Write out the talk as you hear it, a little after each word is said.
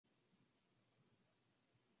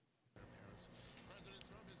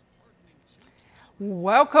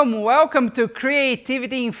Welcome, welcome to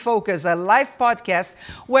Creativity in Focus, a live podcast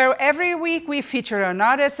where every week we feature an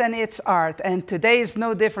artist and its art. And today is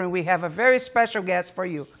no different. We have a very special guest for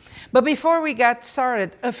you. But before we get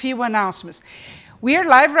started, a few announcements. We are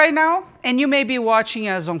live right now, and you may be watching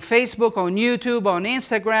us on Facebook, on YouTube, on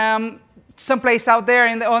Instagram, someplace out there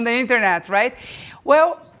on the internet, right?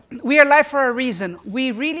 Well, we are live for a reason.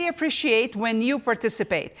 We really appreciate when you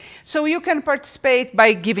participate. So you can participate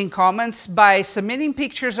by giving comments, by submitting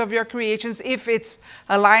pictures of your creations if it's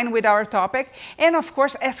aligned with our topic, and of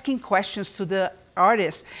course asking questions to the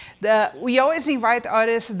artists. We always invite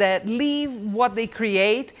artists that leave what they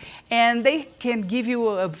create and they can give you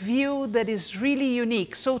a view that is really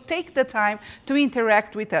unique. So take the time to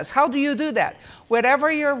interact with us. How do you do that?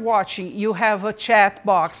 Wherever you're watching, you have a chat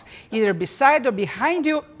box, either beside or behind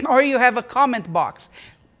you, or you have a comment box.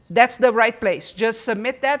 That's the right place. Just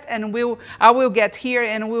submit that and I will get here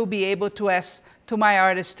and we'll be able to ask to my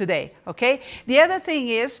artist today, okay? The other thing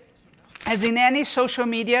is, as in any social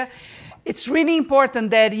media, it's really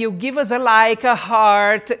important that you give us a like, a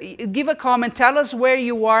heart, give a comment, tell us where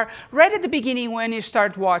you are right at the beginning when you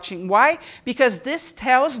start watching. Why? Because this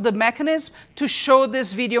tells the mechanism to show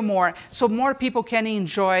this video more, so more people can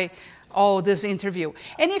enjoy all this interview.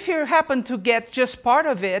 And if you happen to get just part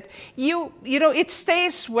of it, you know, it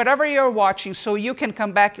stays wherever you're watching, so you can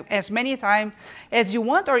come back as many times as you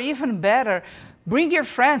want, or even better, bring your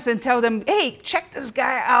friends and tell them, hey, check this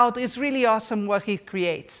guy out. It's really awesome what he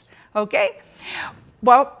creates. Okay?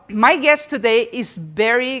 Well, my guest today is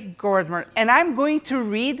Barry Gordemer, and I'm going to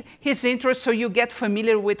read his intro so you get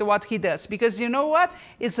familiar with what he does, because you know what?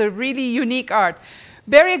 It's a really unique art.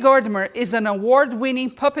 Barry Gordemer is an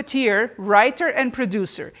award-winning puppeteer, writer, and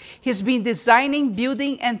producer. He's been designing,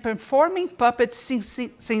 building, and performing puppets since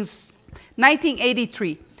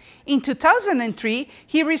 1983. In 2003,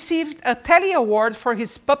 he received a Telly Award for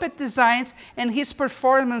his puppet designs and his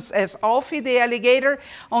performance as Alfie the alligator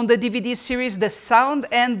on the DVD series The Sound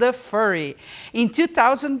and the Furry. In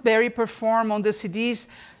 2000, Barry performed on the CDs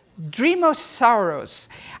Dreamosaurus.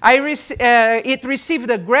 It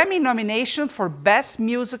received a Grammy nomination for Best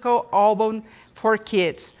Musical Album for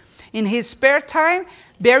Kids. In his spare time,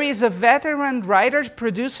 Barry is a veteran writer,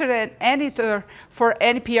 producer, and editor for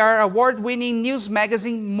NPR award-winning news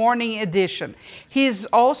magazine Morning Edition. He is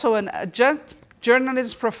also an adjunct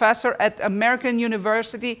journalism professor at American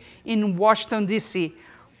University in Washington, D.C.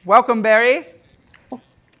 Welcome, Barry.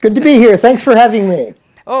 Good to be here. Thanks for having me.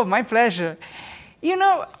 Oh, my pleasure. You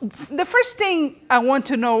know, the first thing I want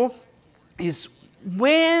to know is,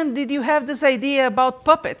 when did you have this idea about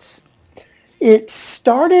puppets? It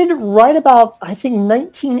started right about, I think,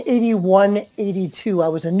 1981-82. I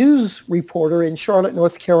was a news reporter in Charlotte,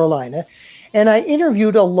 North Carolina, and I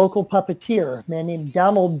interviewed a local puppeteer, a man named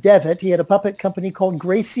Donald Devitt. He had a puppet company called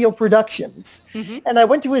Gracio Productions. Mm-hmm. And I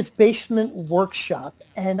went to his basement workshop,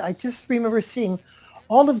 and I just remember seeing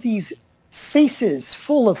all of these faces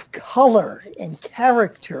full of color and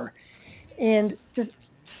character, and just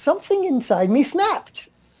something inside me snapped.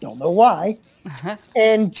 Don't know why. Uh-huh.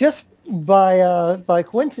 And just by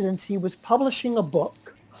coincidence, he was publishing a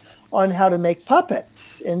book on how to make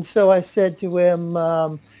puppets. And so I said to him,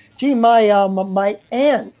 gee, my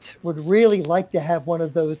aunt would really like to have one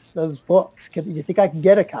of those books. Do you think I can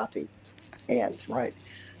get a copy? Aunt, right.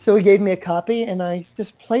 So he gave me a copy, and I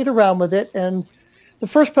just played around with it. And the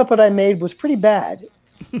first puppet I made was pretty bad.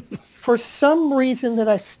 For some reason that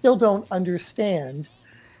I still don't understand,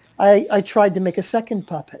 I tried to make a second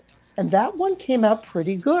puppet. And that one came out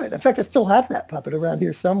pretty good. In fact, I still have that puppet around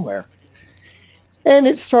here somewhere. And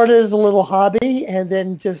it started as a little hobby and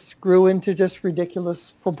then just grew into just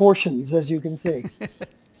ridiculous proportions, as you can see.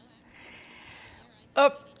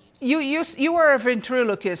 You were a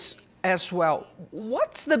ventriloquist as well.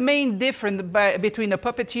 What's the main difference between a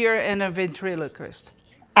puppeteer and a ventriloquist?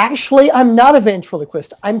 Actually, I'm not a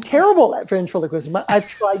ventriloquist. I'm terrible at ventriloquism. I've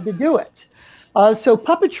tried to do it. So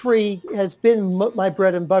puppetry has been my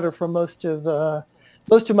bread and butter for most of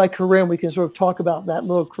my career, and we can sort of talk about that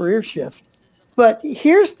little career shift. But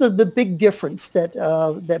here's the big difference that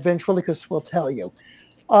ventriloquists will tell you.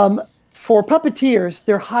 For puppeteers,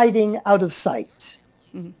 they're hiding out of sight.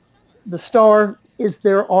 Mm-hmm. The star is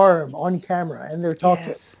their arm on camera, and they're talking,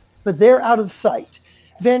 yes. But they're out of sight.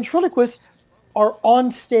 Ventriloquists are on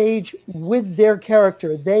stage with their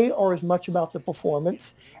character. They are as much about the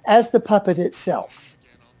performance as the puppet itself.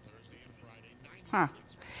 Huh.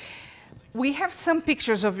 We have some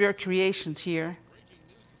pictures of your creations here.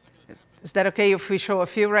 Is that okay if we show a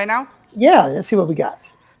few right now? Yeah, let's see what we got.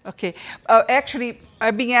 Okay. Actually,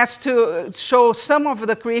 I've been asked to show some of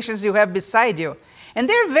the creations you have beside you. And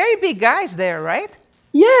they're very big guys there, right?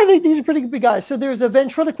 Yeah, these are pretty big guys. So there's a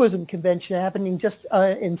ventriloquism convention happening just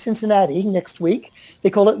in Cincinnati next week. They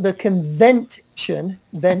call it the convention,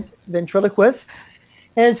 ventriloquist.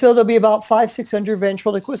 And so there'll be about 500-600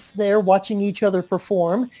 ventriloquists there watching each other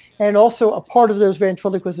perform. And also a part of those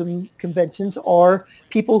ventriloquism conventions are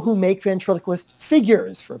people who make ventriloquist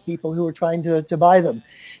figures for people who are trying to buy them.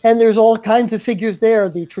 And there's all kinds of figures there.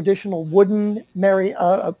 The traditional wooden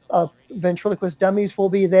ventriloquist dummies will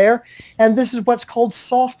be there. And this is what's called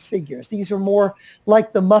soft figures. These are more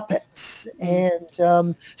like the Muppets.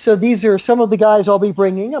 And so these are some of the guys I'll be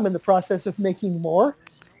bringing. I'm in the process of making more.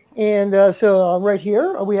 And so right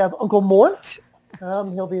here we have Uncle Mort.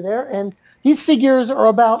 He'll be there. And these figures are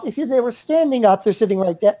about, if they were standing up, they're sitting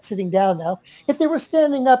sitting down now. If they were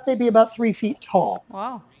standing up, they'd be about 3 feet tall.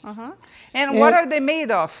 Wow. And what are they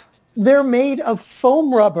made of? They're made of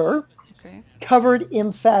foam rubber covered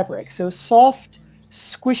in fabric. So soft,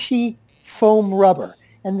 squishy foam rubber.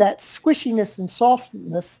 And that squishiness and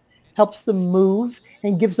softness helps them move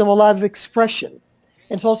and gives them a lot of expression.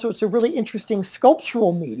 And it's a really interesting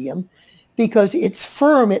sculptural medium because it's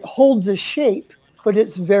firm, it holds a shape, but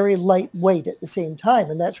it's very lightweight at the same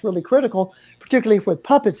time. And that's really critical, particularly with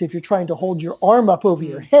puppets. If you're trying to hold your arm up over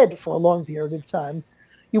your head for a long period of time,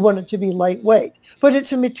 you want it to be lightweight. But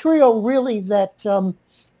it's a material really that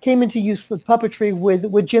came into use with puppetry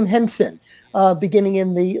with Jim Henson, beginning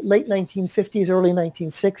in the late 1950s, early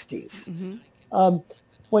 1960s.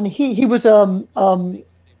 When he was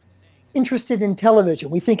interested in television.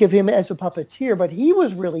 We think of him as a puppeteer, but he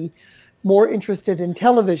was really more interested in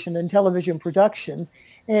television and television production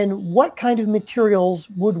and what kind of materials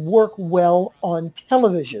would work well on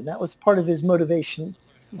television. That was part of his motivation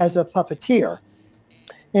as a puppeteer.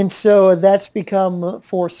 And so that's become,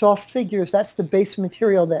 for soft figures, that's the base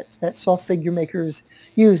material that soft figure makers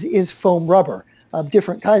use is foam rubber.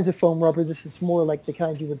 Different kinds of foam rubber. This is more like the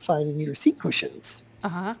kind you would find in your seat cushions.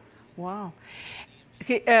 Wow.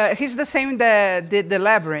 He's the same that did the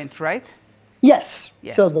Labyrinth, right? Yes.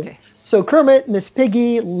 So Kermit, Miss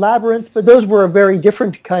Piggy, Labyrinth, but those were a very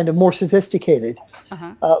different kind of more sophisticated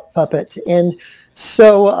puppet. And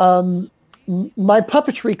so my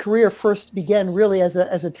puppetry career first began really as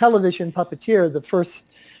a television puppeteer.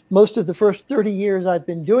 Most of the first 30 years I've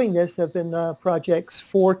been doing this have been projects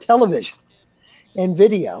for television and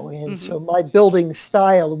video. And so my building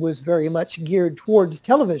style was very much geared towards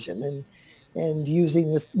television and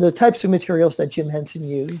using the types of materials that Jim Henson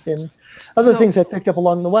used and other things I picked up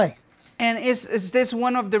along the way. And is this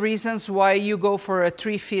one of the reasons why you go for a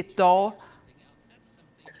 3 feet tall?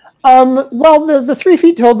 Well, the 3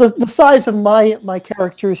 feet tall, the size of my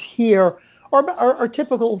characters here are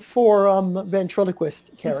typical for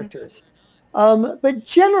ventriloquist characters. But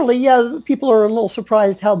generally, people are a little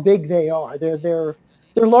surprised how big they are. They're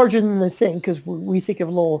larger than they think because we think of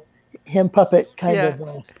a little hand puppet kind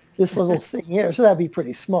of this little thing here. So that'd be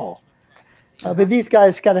pretty small. But these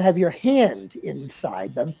guys got to have your hand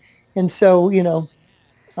inside them. And so,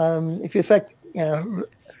 if you affect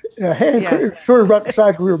your hand sort of right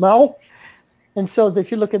beside your mouth. And so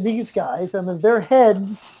if you look at these guys, their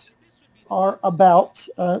heads are about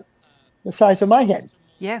the size of my head.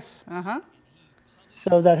 Yes.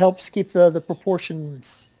 So that helps keep the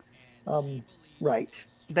proportions right.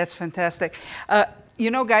 That's fantastic.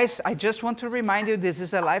 Guys, I just want to remind you, this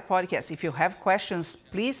is a live podcast. If you have questions,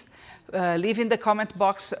 please leave in the comment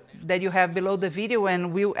box that you have below the video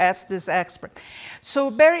and we'll ask this expert.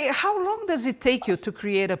 So Barry, how long does it take you to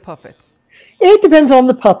create a puppet? It depends on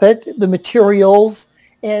the puppet, the materials,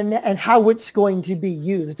 and how it's going to be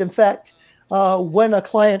used. In fact, when a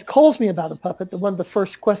client calls me about a puppet, one of the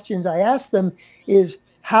first questions I ask them is,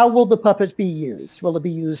 how will the puppet be used? Will it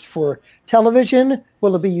be used for television?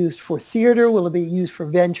 Will it be used for theater? Will it be used for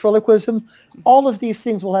ventriloquism? All of these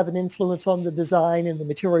things will have an influence on the design and the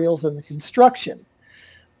materials and the construction.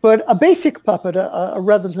 But a basic puppet, a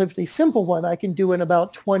relatively simple one, I can do in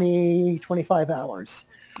about 20, 25 hours.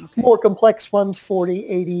 Okay. More complex ones, 40,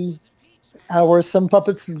 80 hours. Some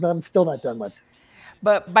puppets I'm still not done with.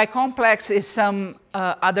 But by complex is some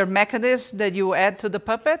other mechanism that you add to the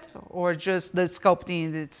puppet or just the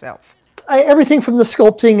sculpting itself? Everything from the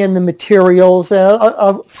sculpting and the materials.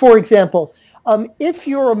 For example, if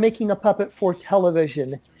you're making a puppet for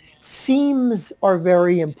television, seams are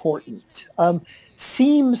very important.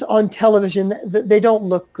 Seams on television, they don't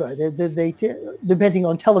look good. Depending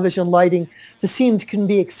on television lighting, the seams can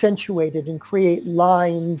be accentuated and create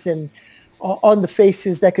lines and on the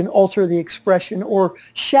faces that can alter the expression or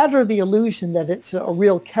shatter the illusion that it's a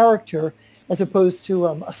real character as opposed to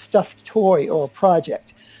a stuffed toy or a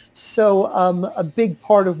project. So a big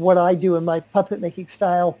part of what I do in my puppet making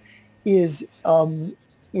style is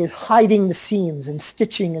hiding the seams and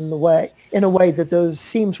stitching in a way that those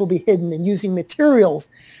seams will be hidden, and using materials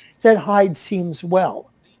that hide seams well.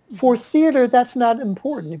 For theater, that's not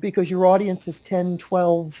important because your audience is 10,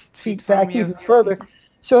 12 feet back, even further.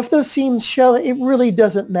 So if those seams show, it really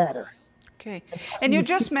doesn't matter. Okay. And you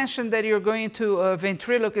just mentioned that you're going to a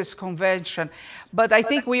ventriloquist convention, but I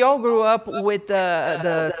think we all grew up with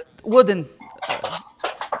the wooden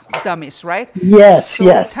dummies, right? Yes, so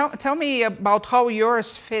yes. Tell me about how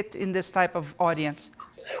yours fit in this type of audience.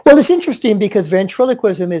 Well, it's interesting because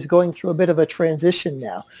ventriloquism is going through a bit of a transition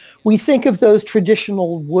now. We think of those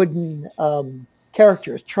traditional wooden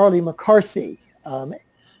characters, Charlie McCarthy,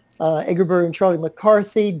 Eggerbert and Charlie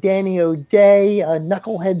McCarthy, Danny O'Day,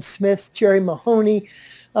 Knucklehead Smith, Jerry Mahoney,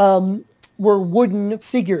 were wooden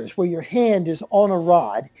figures where your hand is on a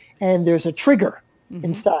rod and there's a trigger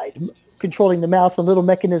inside controlling the mouth and little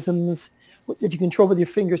mechanisms that you control with your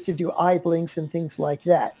fingers to do eye blinks and things like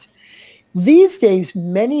that. These days,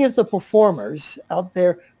 many of the performers out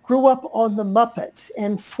there grew up on the Muppets,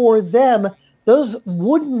 and for them, those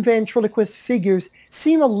wooden ventriloquist figures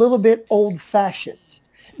seem a little bit old-fashioned.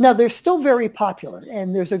 Now, they're still very popular,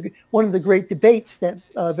 and there's one of the great debates that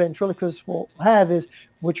ventriloquists will have is,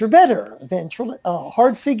 which are better, a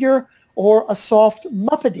hard figure or a soft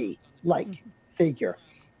Muppety-like figure?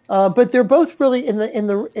 But they're both really, in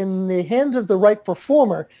the hands of the right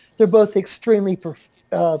performer, they're both extremely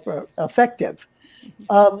effective.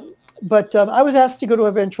 But I was asked to go to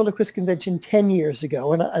a ventriloquist convention 10 years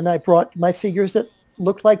ago, and I brought my figures that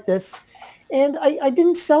looked like this. And I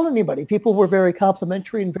didn't sell anybody. People were very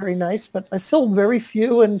complimentary and very nice, but I sold very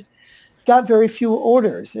few and got very few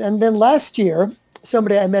orders. And then last year,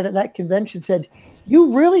 somebody I met at that convention said,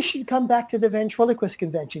 "You really should come back to the ventriloquist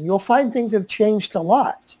convention. You'll find things have changed a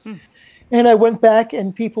lot." And I went back,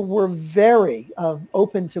 and people were very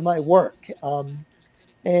open to my work.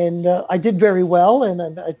 And I did very well, and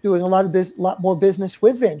I'm doing a lot more business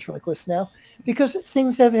with ventriloquists now because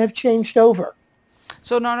things have changed over.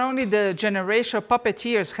 So not only the generation of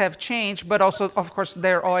puppeteers have changed, but also, of course,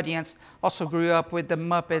 their audience also grew up with the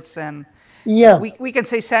Muppets, and we can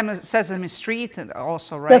say Sesame Street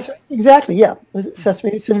also, right? That's exactly, yeah.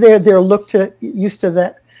 Sesame. So they're used to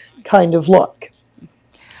that kind of look.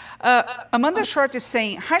 Amanda Short is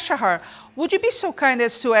saying, "Hi Shahar, would you be so kind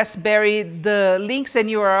as to ask Barry the links and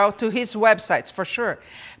URL to his websites, for sure,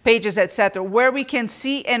 pages, etc., where we can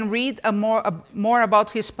see and read more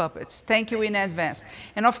about his puppets? Thank you in advance."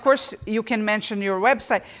 And of course, you can mention your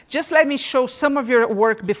website. Just let me show some of your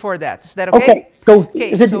work before that. Is that okay?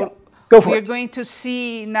 Okay, go for it. We're going to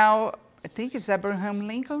see now, I think it's Abraham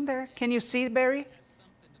Lincoln there. Can you see it, Barry?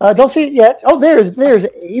 Don't see it yet. Oh, there's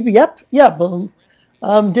Abe. Yep, yeah.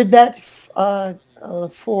 Did that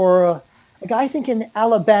for a guy, I think in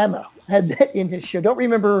Alabama, had that in his show. Don't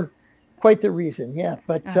remember quite the reason. Yeah,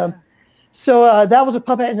 but so that was a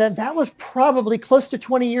puppet, and that was probably close to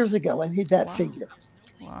 20 years ago. I made that figure.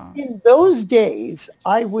 Wow. In those days,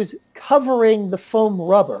 I was covering the foam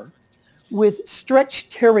rubber with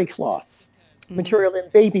stretched terry cloth material in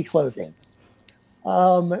baby clothing.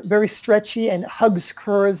 Very stretchy and hugs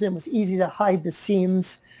curves, and it was easy to hide the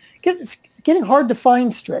seams. Getting hard to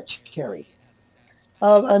find stretched terry.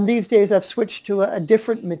 And these days I've switched to a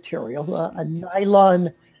different material, a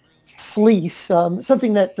nylon fleece,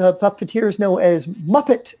 something that puppeteers know as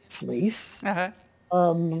Muppet fleece,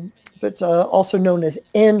 but also known as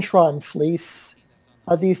Antron fleece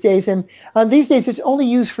these days. And these days it's only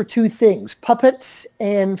used for two things, puppets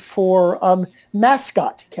and for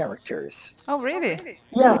mascot characters. Oh, really?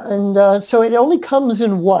 Yeah, and so it only comes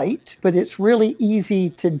in white, but it's really easy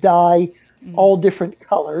to dye all different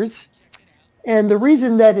colors. And the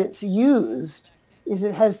reason that it's used is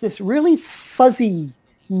it has this really fuzzy,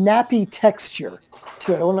 nappy texture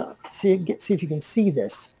to it. I want to see if you can see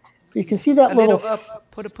this. You can see that little up,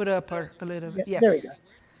 put it up a little bit. Yes. There you go.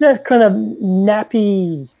 That kind of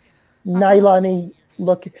nappy, nylon-y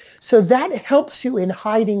look. So that helps you in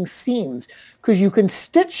hiding seams because you can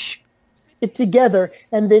stitch it together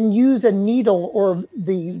and then use a needle or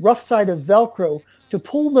the rough side of Velcro to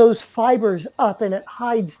pull those fibers up, and it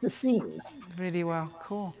hides the seam. Really well.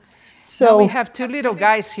 Cool. So now we have two little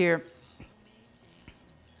guys here.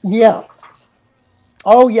 Yeah.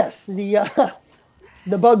 Oh, yes. The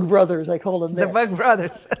Bug Brothers, I call them. The Bug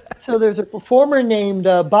Brothers. So there's a performer named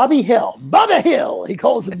Bobby Hill. Bobby Hill, he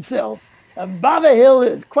calls himself. Bobby Hill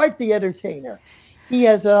is quite the entertainer. He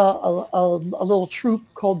has a little troupe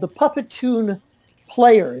called the Puppetoon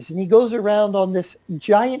players, and he goes around on this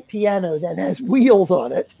giant piano that has wheels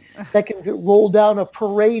on it that can roll down a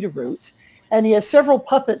parade route. And he has several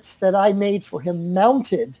puppets that I made for him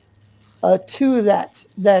mounted to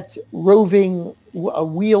that roving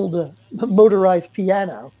wheeled motorized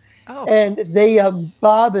piano. Oh, And they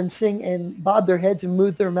bob and sing and bob their heads and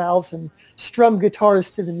move their mouths and strum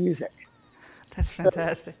guitars to the music. that's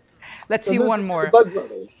fantastic. Let's So see those one are more. the Bug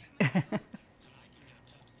Brothers.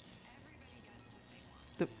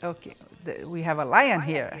 Okay, we have a lion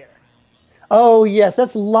here. Oh, yes,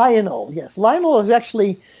 that's Lionel. Yes, Lionel is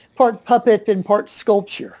actually part puppet and part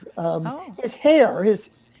sculpture. Oh. His hair,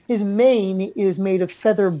 his mane is made of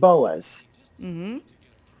feather boas. Mm-hmm.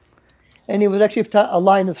 And it was actually a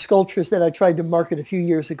line of sculptures that I tried to market a few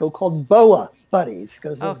years ago called Boa Buddies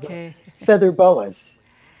because of the feather boas.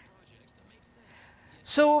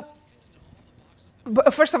 So,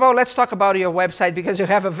 first of all, let's talk about your website because you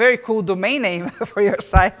have a very cool domain name for your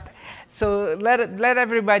site. So let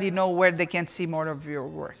everybody know where they can see more of your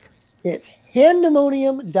work. It's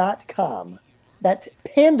handemonium.com. That's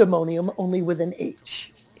pandemonium only with an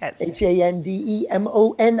H. Yes.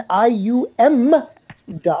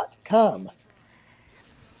 HANDEMONIUM.com.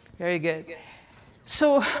 Very good.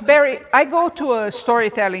 So, Barry, I go to a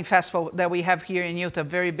storytelling festival that we have here in Utah, a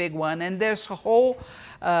very big one, and there's a whole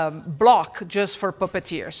block just for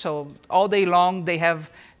puppeteers. So all day long they have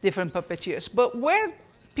different puppeteers. But where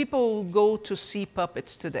people go to see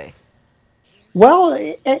puppets today? Well,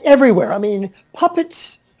 everywhere. I mean,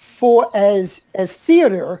 puppets as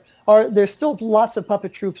theater there's still lots of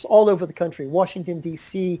puppet troupes all over the country. Washington,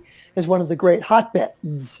 D.C. is one of the great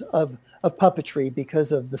hotbeds of puppetry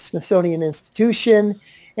because of the Smithsonian Institution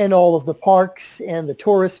and all of the parks and the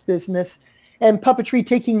tourist business. And puppetry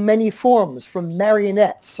taking many forms, from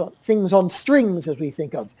marionettes, things on strings as we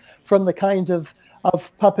think of, from the kinds of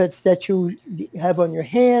puppets that you have on your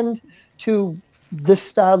hand to this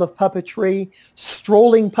style of puppetry,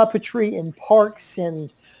 strolling puppetry in parks and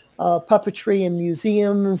puppetry in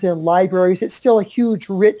museums and libraries. It's still a huge,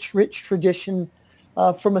 rich tradition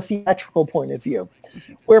from a theatrical point of view.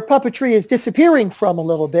 Where puppetry is disappearing from a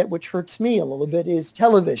little bit, which hurts me a little bit, is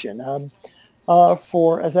television. As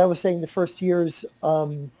I was saying, the first years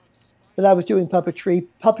that I was doing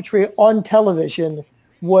puppetry on television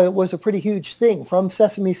was a pretty huge thing, from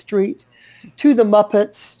Sesame Street to the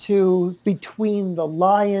Muppets to Between the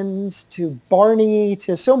Lions to Barney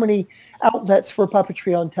to so many outlets for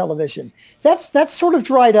puppetry on television. That's sort of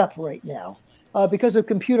dried up right now because of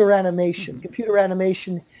computer animation. Computer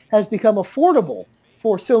animation has become affordable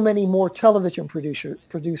for so many more television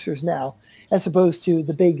producers now, as opposed to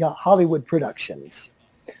the big Hollywood productions.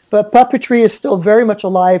 But puppetry is still very much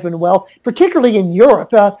alive and well, particularly in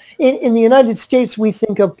Europe. In the United States, we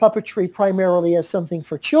think of puppetry primarily as something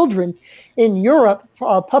for children. In Europe,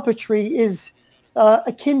 puppetry is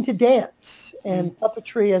akin to dance, and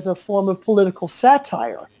puppetry as a form of political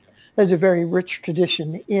satire. There's a very rich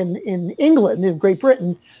tradition in England. In Great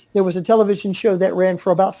Britain, there was a television show that ran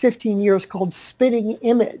for about 15 years called Spitting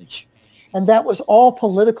Image. And that was all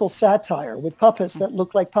political satire with puppets that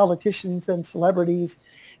looked like politicians and celebrities.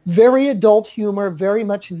 Very adult humor, very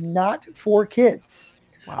much not for kids.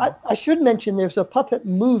 Wow. I should mention there's a puppet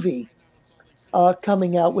movie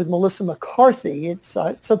coming out with Melissa McCarthy. It's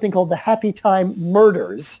something called The Happy Time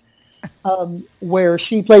Murders, where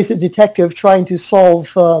she plays a detective trying to solve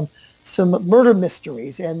some murder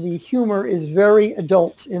mysteries. And the humor is very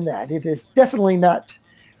adult in that. It is definitely not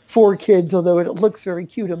for kids, although it looks very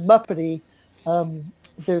cute and Muppety.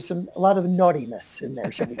 There's a lot of naughtiness in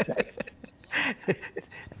there, shall we say.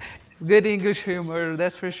 Good English humor,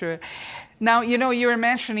 that's for sure. Now, you were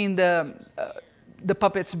mentioning the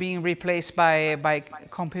puppets being replaced by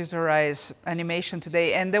computerized animation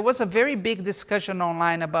today, and there was a very big discussion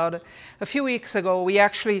online about it. A few weeks ago, we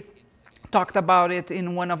actually talked about it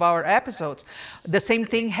in one of our episodes. The same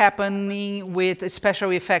thing happening with special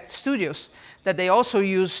effects studios that they also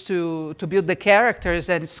use to build the characters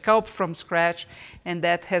and sculpt from scratch, and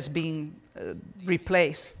that has been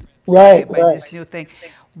replaced by this new thing.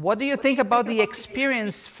 What do you think about the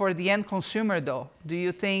experience for the end consumer, though? Do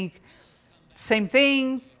you think same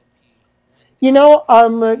thing?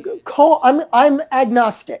 I'm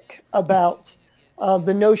agnostic about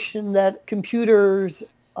the notion that computer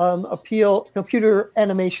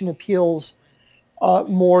animation appeals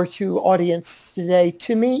more to audience today.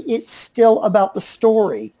 To me, it's still about the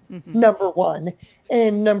story, number one,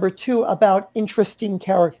 and number two, about interesting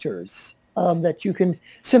characters that you can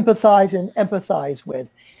sympathize and empathize with.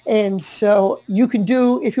 And so you can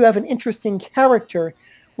if you have an interesting character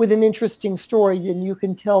with an interesting story, then you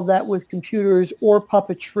can tell that with computers or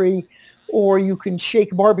puppetry or you can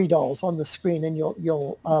shake Barbie dolls on the screen and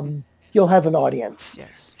you'll have an audience.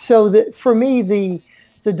 Yes. So that for me, the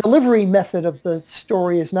delivery method of the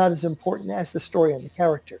story is not as important as the story and the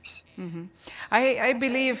characters. Mm-hmm. I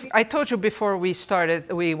believe, I told you before we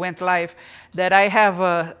went live, that I have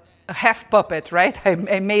a half puppet, right?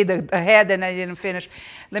 I made a head and I didn't finish.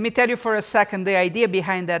 Let me tell you for a second the idea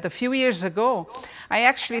behind that. A few years ago, I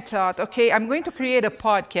actually thought, okay, I'm going to create a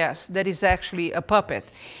podcast that is actually a puppet.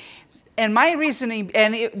 And my reasoning,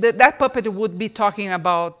 and that puppet would be talking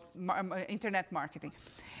about internet marketing.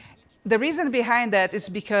 The reason behind that is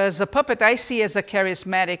because a puppet I see as a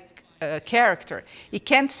charismatic character. It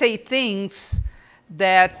can't say things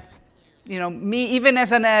that, me, even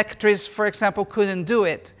as an actress, for example, couldn't do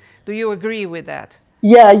it. Do you agree with that?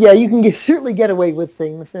 Yeah, you can certainly get away with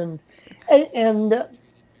things, and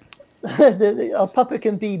a puppet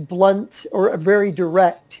can be blunt or very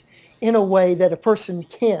direct in a way that a person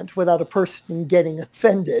can't without a person getting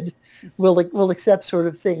offended. Will accept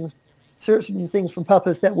certain things from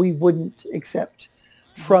puppets that we wouldn't accept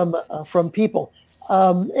from people.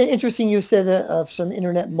 Interesting, you said of some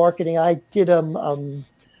internet marketing. I did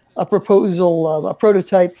a proposal, a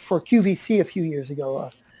prototype for QVC a few years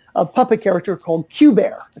ago. A puppet character called Q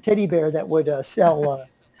Bear, a teddy bear that would sell.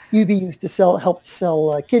 You'd be used to help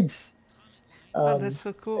sell kids. That's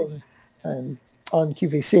so cool. Things, on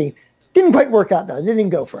QVC. Didn't quite work out though. They didn't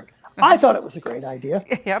go for it. I thought it was a great idea.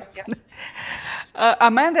 Yep.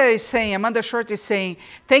 Amanda Short is saying,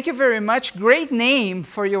 thank you very much. Great name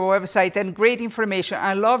for your website and great information.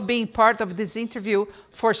 I love being part of this interview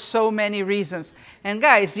for so many reasons. And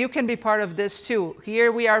guys, you can be part of this too.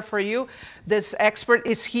 Here we are for you. This expert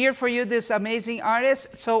is here for you, this amazing artist.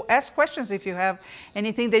 So ask questions if you have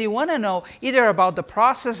anything that you want to know, either about the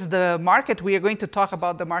process, the market. We are going to talk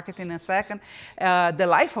about the market in a second, the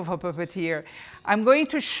life of a puppeteer. I'm going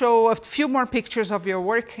to show a few more pictures of your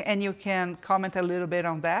work, and you can comment a little bit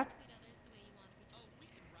on that.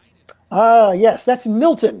 Yes, that's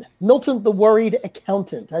Milton. Milton, the worried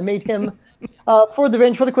accountant. I made him for the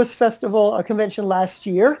Ventriloquist Festival convention last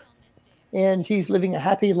year, and he's living a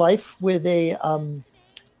happy life with a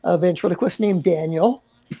ventriloquist named Daniel.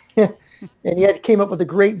 And he came up with a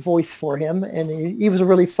great voice for him, and he was a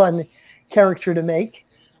really fun character to make.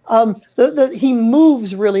 He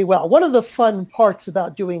moves really well. One of the fun parts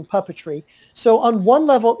about doing puppetry, so on one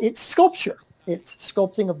level, it's sculpture. It's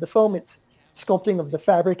sculpting of the foam. It's sculpting of the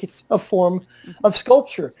fabric. It's a form of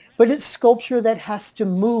sculpture. But it's sculpture that has to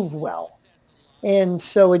move well. And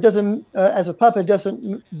so it doesn't, as a puppet,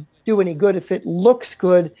 doesn't do any good if it looks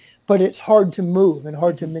good, but it's hard to move and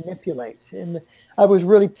hard to manipulate. And I was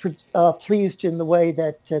really pleased in the way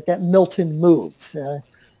that Milton moves.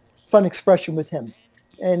 Fun expression with him.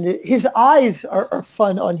 And his eyes are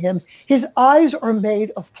fun on him. His eyes are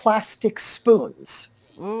made of plastic spoons.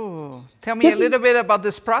 Ooh, tell me a little bit about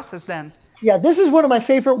this process then. Yeah, this is one of my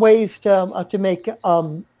favorite ways to make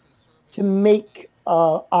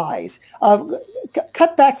eyes.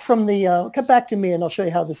 Cut back to me, and I'll show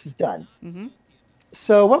you how this is done. Mm-hmm.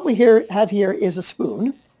 So what we have here is a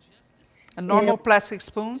spoon. A normal plastic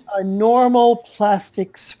spoon? A normal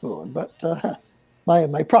plastic spoon, but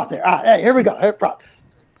my prop there. Hey, here we go. Prop.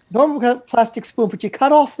 Normal plastic spoon, but you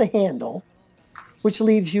cut off the handle, which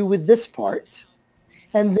leaves you with this part.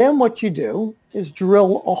 And then what you do is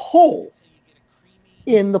drill a hole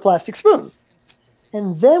in the plastic spoon.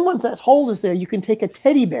 And then once that hole is there, you can take a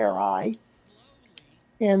teddy bear eye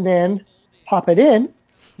and then pop it in.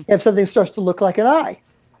 You have something that starts to look like an eye.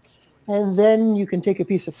 And then you can take a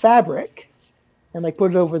piece of fabric and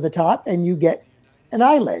put it over the top, and you get an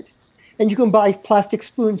eyelid. And you can buy plastic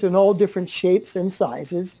spoons in all different shapes and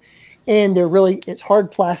sizes. And it's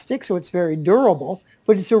hard plastic, so it's very durable.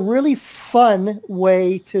 But it's a really fun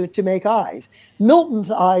way to make eyes.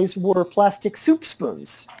 Milton's eyes were plastic soup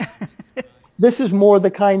spoons. This is more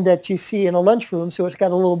the kind that you see in a lunchroom, so it's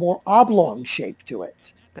got a little more oblong shape to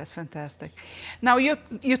it. That's fantastic. Now, you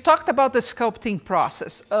talked about the sculpting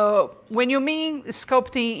process. When you mean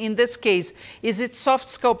sculpting in this case, is it soft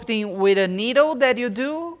sculpting with a needle that you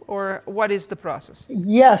do, or what is the process?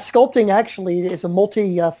 Yeah, sculpting actually is a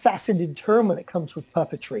multi-faceted term when it comes with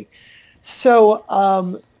puppetry. So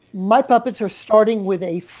my puppets are starting with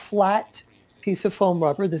a flat piece of foam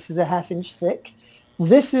rubber. This is a 1/2 inch thick.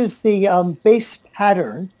 This is the base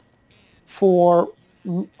pattern for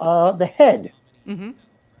the head. Mm-hmm.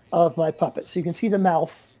 Of my puppet. So you can see the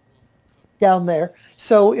mouth down there.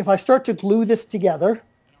 So if I start to glue this together,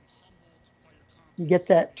 you get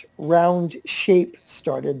that round shape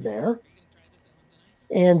started there.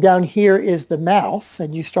 And down here is the mouth,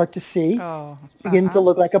 and you start to see begin to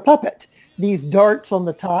look like a puppet. These darts on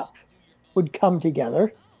the top would come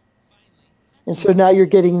together. And so now you're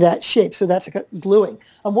getting that shape. So that's gluing.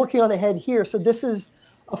 I'm working on a head here. So this is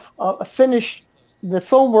a finished, the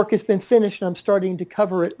foam work has been finished and I'm starting to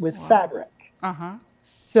cover it with fabric. Uh-huh.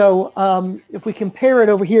 So if we compare it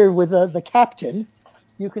over here with the captain,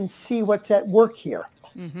 you can see what's at work here.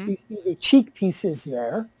 Mm-hmm. So you see the cheek pieces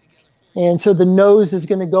there. And so the nose is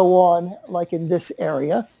going to go on like in this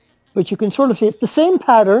area. But you can sort of see it's the same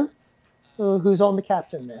pattern who's on the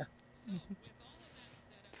captain there. Mm-hmm.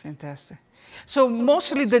 Fantastic. So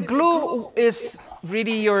mostly the glue is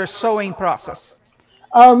really your sewing process.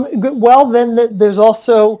 Well, then there's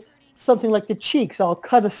also something like the cheeks. I'll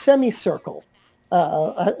cut a semicircle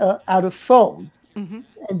out of foam. Mm-hmm.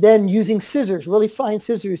 And then using scissors, really fine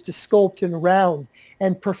scissors, to sculpt and round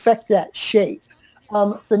and perfect that shape.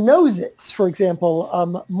 The noses, for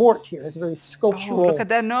example, Mort here is a very sculptural. Oh, look at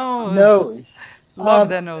that nose. Love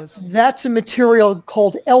that nose. That's a material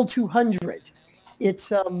called L200.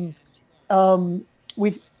 It's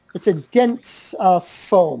it's a dense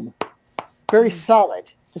foam, very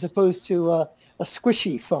solid, as opposed to a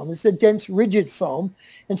squishy foam. It's a dense, rigid foam.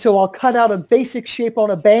 And so I'll cut out a basic shape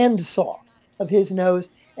on a bandsaw of his nose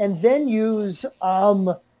and then use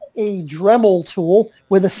a Dremel tool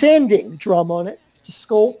with a sanding drum on it to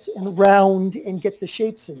sculpt and round and get the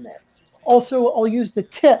shapes in there. Also, I'll use the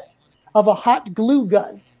tip of a hot glue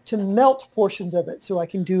gun to melt portions of it so I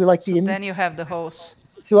can do like then you have the hose.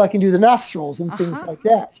 So I can do the nostrils and things like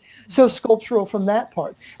that. So sculptural from that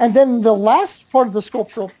part. And then the last part of the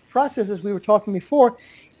sculptural process, as we were talking before,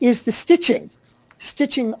 is the stitching.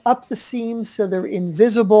 Stitching up the seams so they're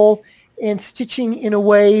invisible and stitching in a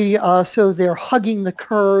way so they're hugging the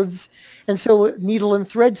curves. And so needle and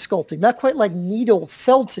thread sculpting, not quite like needle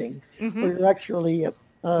felting, where you're actually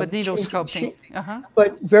but needle sculpting.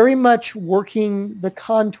 But very much working the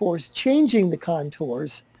contours, changing the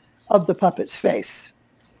contours of the puppet's face.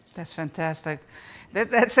 That's fantastic.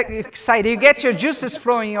 That's exciting. You get your juices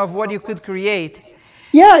flowing of what you could create.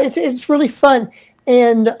 Yeah, it's really fun.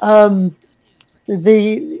 And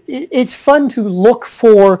it's fun to look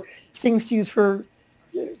for things to use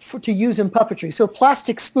to use in puppetry. So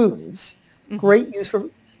plastic spoons, great use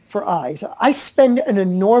for eyes. I spend an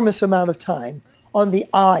enormous amount of time on the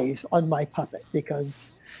eyes on my puppet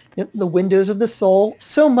because the windows of the soul,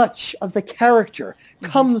 so much of the character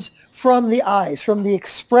comes from the eyes, from the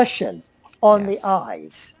expression on the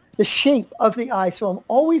eyes, the shape of the eye. So I'm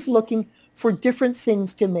always looking for different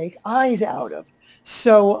things to make eyes out of.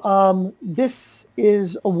 So this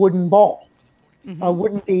is a wooden ball, a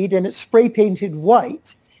wooden bead, and it's spray painted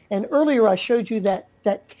white. And earlier I showed you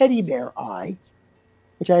that teddy bear eye,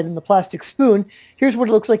 which I had in the plastic spoon. Here's what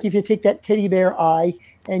it looks like if you take that teddy bear eye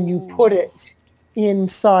and you put it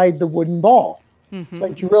inside the wooden ball. So I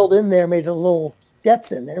drilled in there, made a little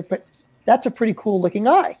depth in there, but that's a pretty cool looking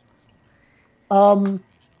eye. And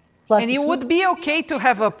it would be okay to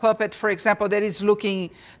have a puppet, for example, that is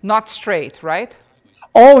looking not straight, right?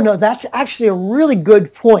 Oh, no, that's actually a really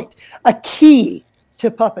good point. A key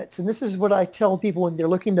to puppets, and this is what I tell people when they're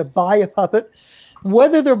looking to buy a puppet,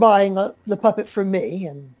 whether they're buying the puppet from me,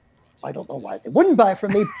 and I don't know why they wouldn't buy it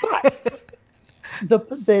from me, but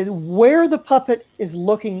where the puppet is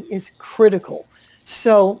looking is critical.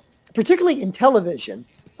 So particularly in television,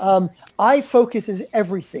 eye focus is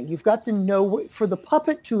everything. You've got to know, for the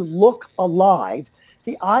puppet to look alive,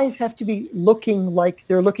 the eyes have to be looking like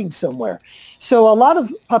they're looking somewhere. So a lot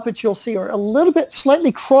of puppets you'll see are a little bit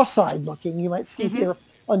slightly cross-eyed looking. You might see here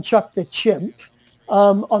on Chuck the Chimp.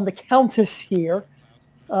 On the Countess here,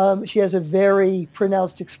 she has a very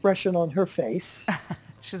pronounced expression on her face.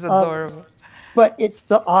 She's adorable. But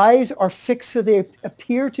the eyes are fixed so they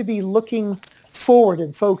appear to be looking forward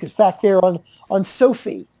and focused. Back there on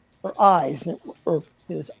Sophie, her eyes, or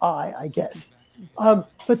his eye, I guess.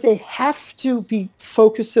 But they have to be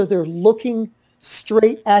focused so they're looking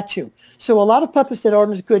straight at you. So a lot of puppets that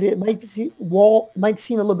aren't as good, it might seem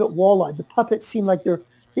a little bit wall-eyed. The puppets seem like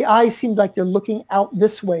the eyes seem like they're looking out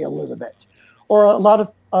this way a little bit. Or a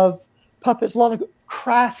lot of puppets, a lot of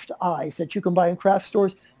craft eyes that you can buy in craft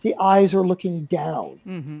stores, the eyes are looking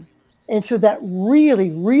down. And so that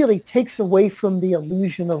really, really takes away from the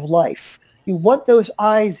illusion of life. You want those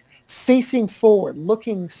eyes facing forward,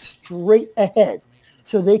 looking straight ahead,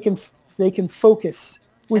 so they can focus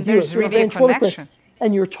with you. There's really a connection.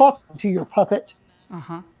 And you're talking to your puppet.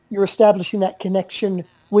 You're establishing that connection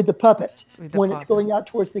with the puppet. When it's going out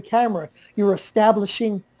towards the camera, you're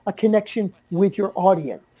establishing a connection with your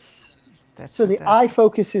audience. So the eye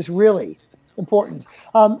focus is really important.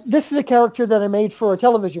 This is a character that I made for a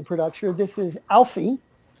television production. This is Alfie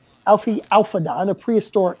Alphadon, a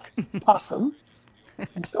prehistoric possum.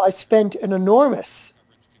 And so I spent an enormous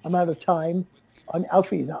amount of time on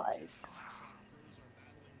Alfie's eyes.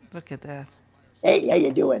 Look at that. Hey, how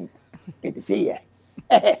you doing? Good to see you.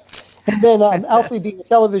 And then Alfie, being a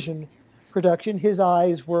television production, his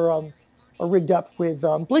eyes were rigged up with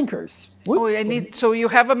blinkers. Whoops. So you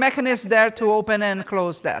have a mechanism there to open and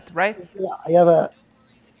close that, right? Yeah, I have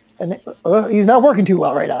he's not working too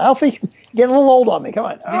well right now. Alfie, getting a little old on me. Come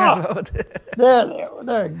on.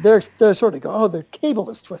 They're sort of going, the cable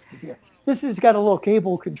is twisted here. This has got a little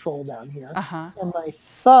cable control down here. And my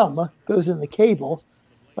thumb goes in the cable.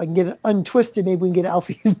 If I can get it untwisted, maybe we can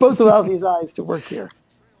get both of Alfie's eyes to work here.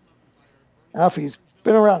 Alfie's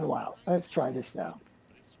been around a while. Let's try this now.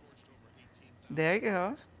 There you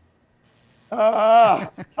go.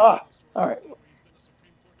 All right.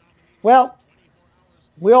 Well,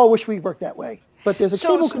 we all wish we worked that way, but there's a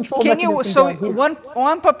cable control mechanism down here.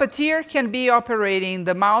 One puppeteer can be operating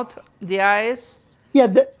the mouth, the eyes?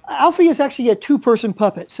 Yeah, Alfie is actually a two-person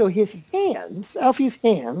puppet, so Alfie's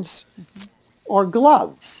hands, are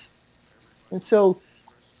gloves. And so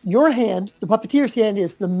your hand, the puppeteer's hand,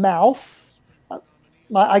 is the mouth.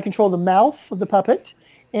 I control the mouth of the puppet,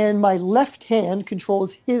 and my left hand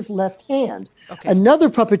controls his left hand. Okay. Another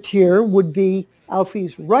puppeteer would be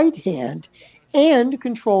Alfie's right hand and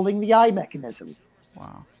controlling the eye mechanism.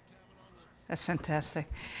 Wow. That's fantastic.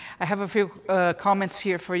 I have a few comments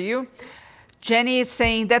here for you. Jenny is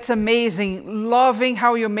saying, that's amazing. Loving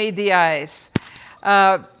how you made the eyes.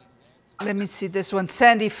 Let me see this one.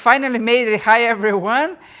 Sandy finally made it. Hi,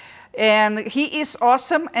 everyone. And he is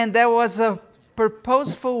awesome. And there was a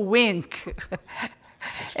purposeful wink.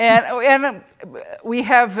 and we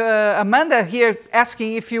have Amanda here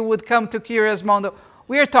asking if you would come to Curious Mondo.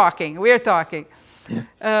 We're talking.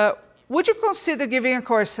 Yeah. Would you consider giving a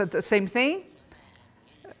course at the same thing?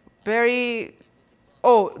 Barry,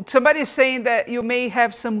 somebody's saying that you may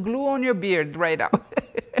have some glue on your beard right now.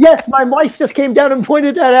 Yes, my wife just came down and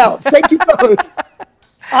pointed that out. Thank you both.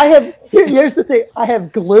 Here's the thing. I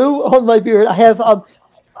have glue on my beard. I have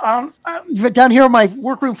down here on my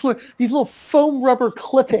workroom floor, these little foam rubber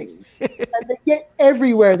clippings. And they get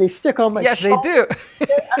everywhere. They stick on my Yes, they do.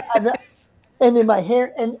 And in my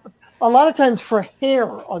hair. And a lot of times for hair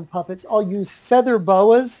on puppets, I'll use feather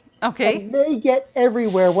boas. Okay. And they get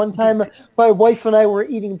everywhere. One time, my wife and I were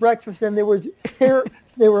eating breakfast, and there were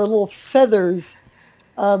little feathers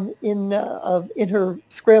in her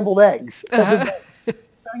scrambled eggs.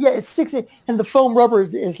 Yeah, it sticks in, and the foam rubber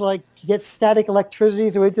is like, you get static electricity,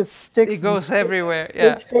 so it just sticks. It goes everywhere,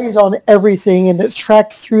 yeah. It stays on everything, and it's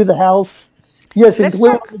tracked through the house. Yes, and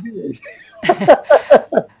glue on the beard.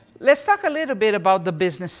 Let's talk a little bit about the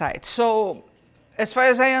business side. So, as far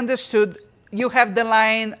as I understood, you have the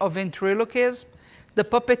line of ventriloquism, the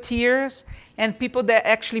puppeteers, and people that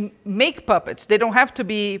actually make puppets. They don't have to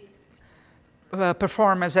be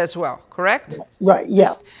performers as well, correct? Right,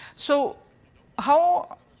 yeah. So,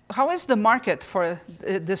 how is the market for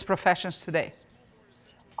these professions today?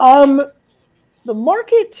 The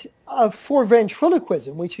market for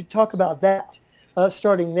ventriloquism, we should talk about that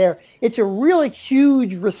starting there. It's a really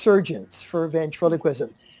huge resurgence for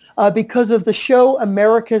ventriloquism because of the show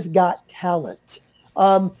America's Got Talent.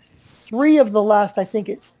 3 of the last, I think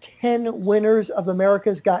it's 10 winners of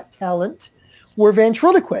America's Got Talent were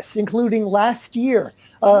ventriloquists, including last year,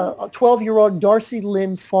 a 12-year-old Darcy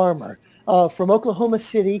Lynn Farmer. From Oklahoma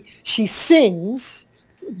City. She sings,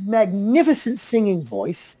 magnificent singing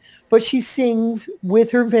voice, but she sings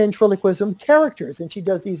with her ventriloquism characters, and she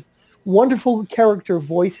does these wonderful character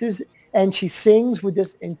voices, and she sings with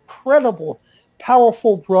this incredible,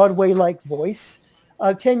 powerful Broadway-like voice.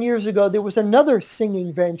 10 years ago, there was another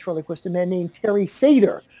singing ventriloquist, a man named Terry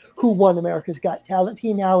Fader, who won America's Got Talent.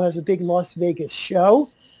 He now has a big Las Vegas show.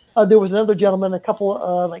 There was another gentleman a couple,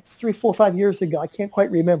 like 3, 4, 5 years ago. I can't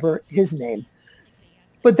quite remember his name.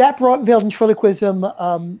 But that brought ventriloquism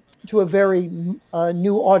to a very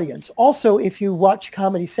new audience. Also, if you watch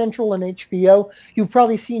Comedy Central and HBO, you've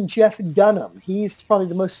probably seen Jeff Dunham. He's probably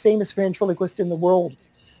the most famous ventriloquist in the world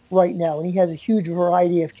right now. And he has a huge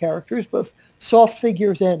variety of characters, both soft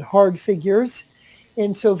figures and hard figures.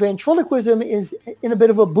 And so ventriloquism is in a bit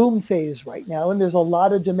of a boom phase right now, and there's a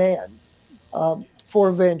lot of demand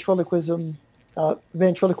for ventriloquist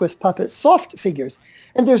puppets, soft figures.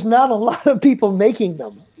 And there's not a lot of people making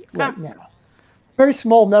them right now. Very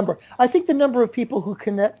small number. I think the number of people who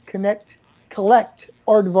collect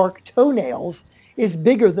aardvark toenails is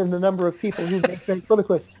bigger than the number of people who make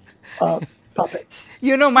ventriloquist puppets.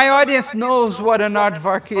 You know, my audience knows what an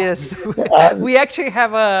aardvark is. We actually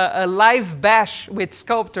have a live bash with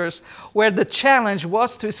sculptors where the challenge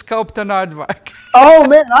was to sculpt an aardvark. Oh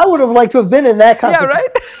man, I would have liked to have been in that competition.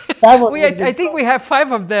 Yeah, right? I think we have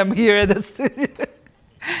 5 of them here at the studio.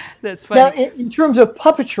 That's funny. Now, in terms of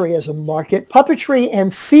puppetry as a market, puppetry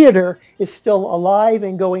and theater is still alive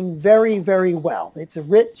and going very, very well. It's a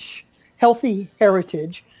rich, healthy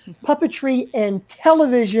heritage. Puppetry and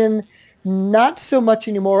television, not so much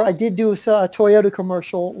anymore. I did do a Toyota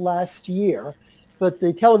commercial last year, but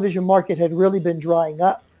the television market had really been drying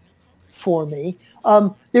up for me.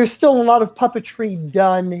 There's still a lot of puppetry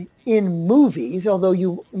done in movies, although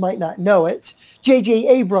you might not know it. J.J.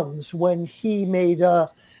 Abrams, when he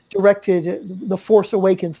directed The Force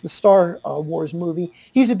Awakens, the Star Wars movie,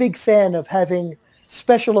 he's a big fan of having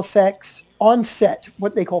special effects on set,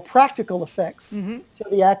 what they call practical effects, so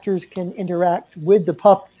the actors can interact with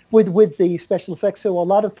with the special effects. So a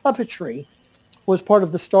lot of puppetry was part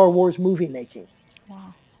of the Star Wars movie making.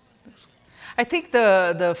 Wow. I think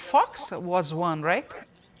the fox was one, right?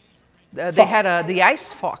 They had the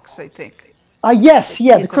ice fox, I think. Yes,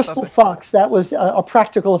 the crystal fox. That was a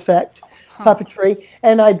practical effect puppetry,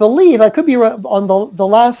 and I believe I could be right, on the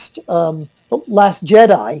last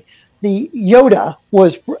Jedi. The Yoda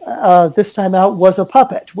was this time out was a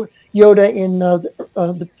puppet. Yoda in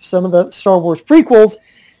some of the Star Wars prequels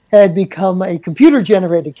had become a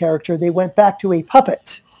computer-generated character. They went back to a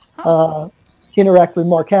puppet to interact with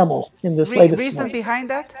Mark Hamill in this latest reason movie. Behind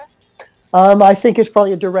that? I think it's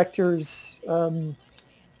probably a director's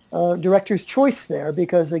choice there,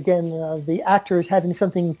 because again, the actor is having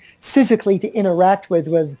something physically to interact with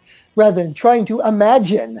rather than trying to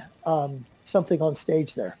imagine something on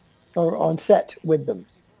stage there or on set with them.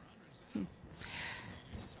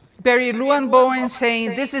 Barry, Luan Bowen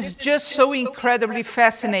saying, this is just so incredibly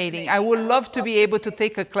fascinating. I would love to be able to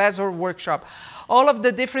take a class or workshop. All of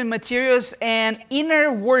the different materials and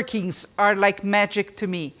inner workings are like magic to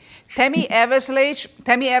me. Tammy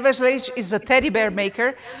Everslage is a teddy bear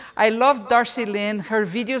maker. I love Darcy Lynn. Her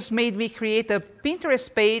videos made me create a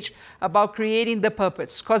Pinterest page about creating the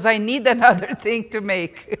puppets because I need another thing to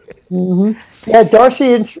make. Yeah,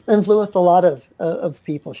 Darcy influenced a lot of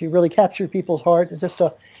people. She really captured people's heart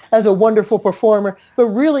as a wonderful performer, but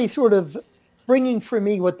really sort of bringing for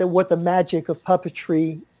me what the magic of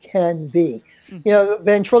puppetry can be. You know,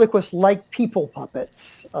 ventriloquists like people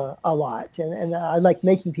puppets a lot, and I like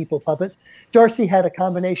making people puppets. Darcy had a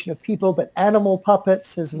combination of people, but animal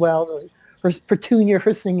puppets as well. Her Petunia,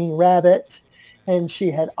 her singing rabbit, and she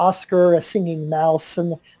had Oscar, a singing mouse,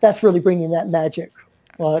 and that's really bringing that magic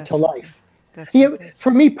to life.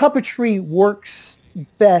 For me, puppetry works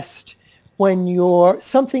best when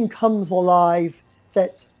something comes alive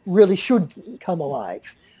that really should come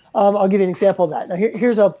alive. I'll give you an example of that. Now,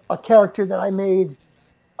 here's a character that I made,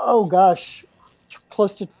 oh gosh,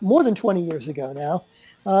 close to more than 20 years ago now.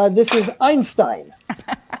 This is Einstein.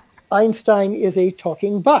 Einstein is a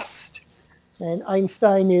talking bust. And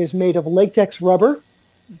Einstein is made of latex rubber.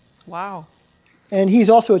 Wow. And he's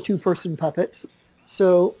also a two-person puppet.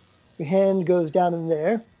 So your hand goes down in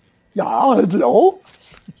there. Yeah, hello.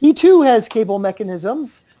 He too has cable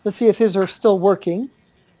mechanisms. Let's see if his are still working.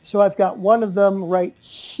 So I've got one of them right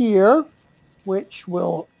here, which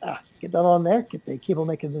will get that on there, get the cable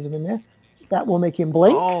mechanism in there. That will make him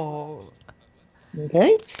blink. Oh.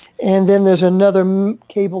 Okay. And then there's another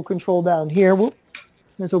cable control down here. Whoop.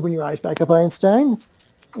 Let's open your eyes back up, Einstein.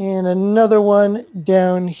 And another one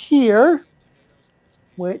down here,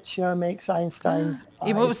 which makes Einstein's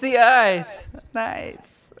He moves the eyes.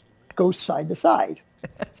 Nice. Goes side to side.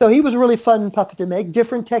 So he was a really fun puppet to make.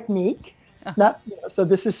 Different technique. So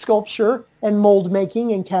this is sculpture and mold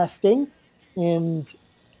making and casting and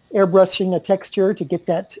airbrushing a texture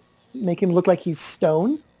to make him look like he's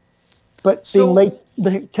stone. But being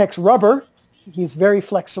latex rubber, he's very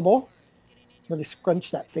flexible. Really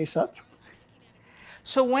scrunch that face up.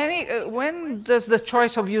 So when does the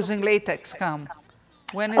choice of using latex come?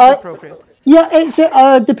 When is it appropriate? Yeah,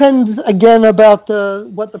 it depends again about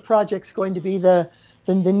what the project's going to be. The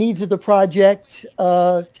needs of the project,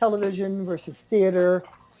 television versus theater.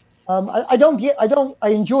 I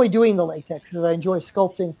enjoy doing the latex because I enjoy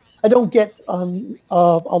sculpting. I don't get a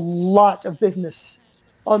lot of business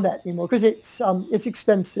on that anymore because it's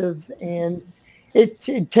expensive and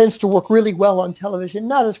it tends to work really well on television.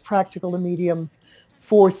 Not as practical a medium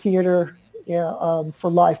for theater,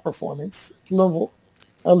 for live performance.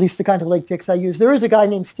 At least the kind of latex I use. There is a guy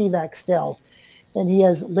named Steve Axtell. And he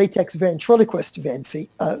has latex ventriloquist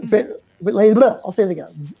I'll say it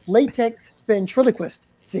again. Latex ventriloquist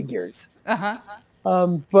figures.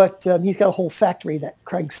 But he's got a whole factory that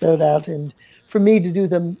cranks those out. And for me to do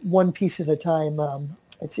them one piece at a time,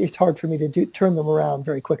 it's hard for me to turn them around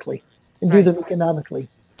very quickly and do them economically.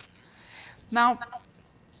 Now,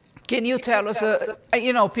 can you tell us,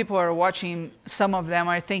 people are watching, some of them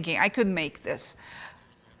are thinking, I could make this.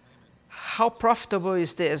 How profitable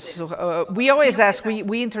is this? We always ask,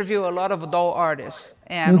 we interview a lot of doll artists,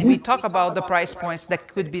 and we talk about the price points that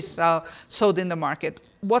could be sold in the market.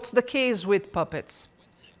 What's the case with puppets?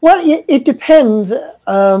 Well, it depends.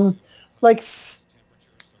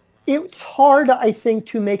 It's hard, I think,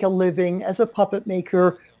 to make a living as a puppet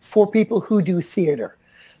maker for people who do theater.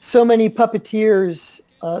 So many puppeteers,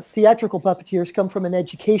 theatrical puppeteers, come from an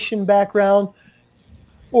education background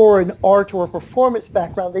or an art or a performance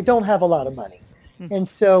background. They don't have a lot of money. And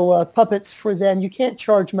so puppets for them, you can't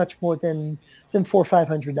charge much more than $400 or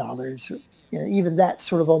 $500. Even that's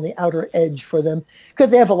sort of on the outer edge for them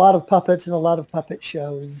because they have a lot of puppets and a lot of puppet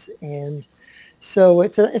shows. And so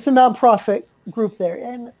it's a nonprofit group there.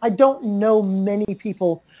 And I don't know many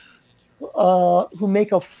people who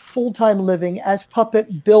make a full-time living as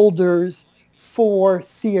puppet builders for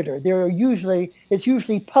theater. It's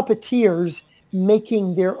usually puppeteers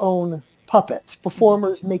making their own puppets,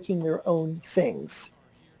 performers making their own things.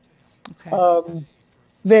 Okay.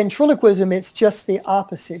 Ventriloquism, it's just the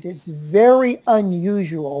opposite. It's very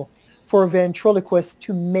unusual for a ventriloquist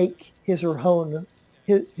to make his or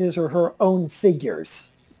her own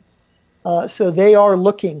figures. So they are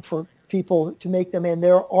looking for people to make them, and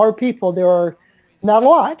there are not a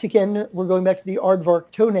lot. Again, we're going back to the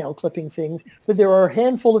aardvark toenail clipping things, but there are a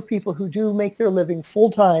handful of people who do make their living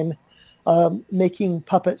full-time making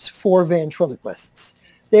puppets for ventriloquists.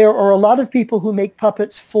 There are a lot of people who make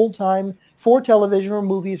puppets full-time for television or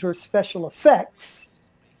movies or special effects,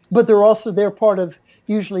 but they're part of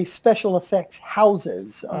usually special effects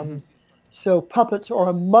houses. So puppets are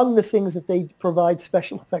among the things that they provide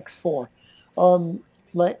special effects for, or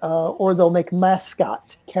they'll make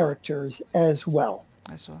mascot characters as well.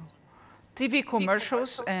 TV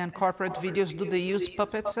commercials and corporate videos, do they use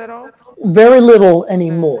puppets at all? Very little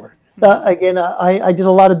anymore. Again, I did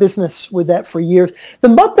a lot of business with that for years. The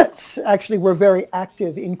Muppets actually were very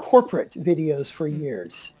active in corporate videos for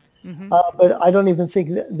years. But I don't even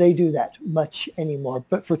think that they do that much anymore.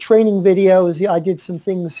 But for training videos, I did some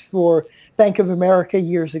things for Bank of America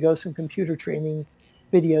years ago, some computer training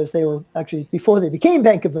videos. They were actually, before they became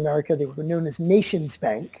Bank of America, they were known as Nations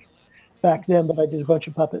Bank back then, but I did a bunch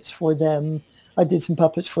of puppets for them. I did some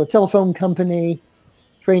puppets for a telephone company,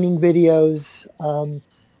 training videos,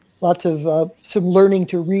 lots of some learning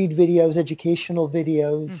to read videos, educational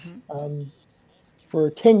videos, for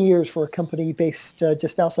 10 years for a company based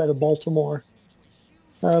just outside of Baltimore.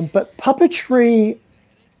 But puppetry,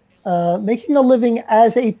 making a living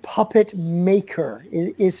as a puppet maker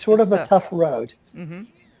is sort of a tough road.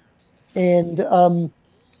 And,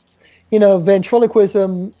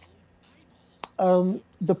 ventriloquism,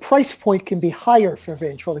 the price point can be higher for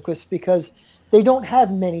ventriloquists because they don't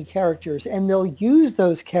have many characters, and they'll use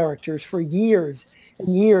those characters for years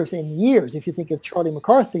and years and years. If you think of Charlie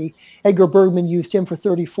McCarthy, Edgar Bergman used him for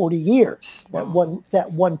 30, 40 years, that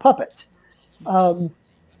one puppet.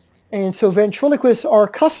 And so ventriloquists are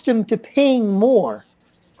accustomed to paying more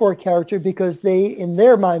for a character because in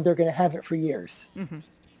their mind, they're going to have it for years.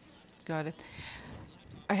 Got it.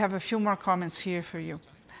 I have a few more comments here for you.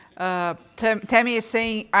 Tammy is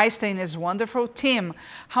saying Einstein is wonderful. Tim,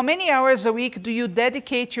 how many hours a week do you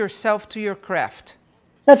dedicate yourself to your craft?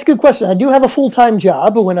 That's a good question. I do have a full-time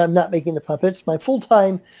job when I'm not making the puppets. My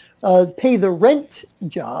full-time pay the rent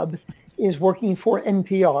job is working for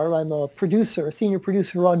NPR. I'm a producer, a senior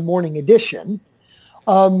producer on Morning Edition.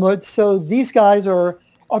 So these guys are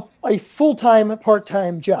a full-time,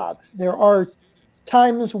 part-time job. There are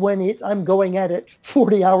times when I'm going at it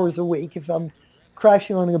 40 hours a week if I'm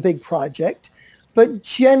crashing on a big project, but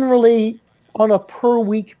generally on a per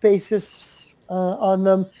week basis on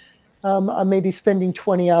them, I may be spending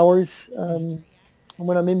 20 hours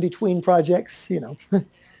when I'm in between projects,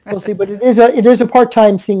 we'll see, but it is a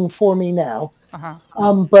part-time thing for me now.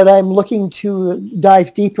 But I'm looking to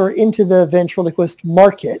dive deeper into the ventriloquist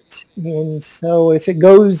market. And so if it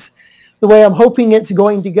goes the way I'm hoping it's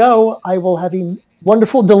going to go, I will have a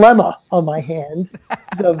wonderful dilemma on my hand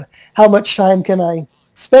of how much time can I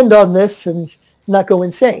spend on this and not go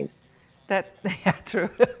insane. Yeah, true.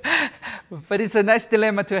 But it's a nice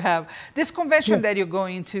dilemma to have. This convention that you're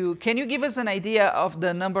going to, can you give us an idea of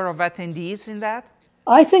the number of attendees in that?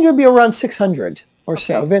 I think it'll be around 600 or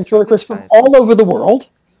so ventriloquists from all over the world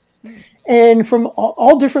and from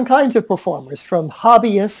all different kinds of performers, from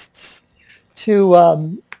hobbyists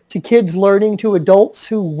to to kids learning to adults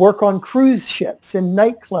who work on cruise ships and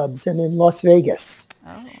nightclubs and in Las Vegas.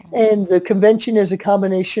 Oh. And the convention is a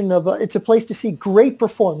combination of, it's a place to see great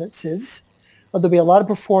performances. There'll be a lot of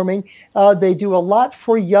performing. They do a lot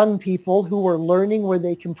for young people who are learning where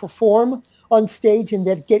they can perform on stage and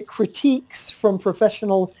that get critiques from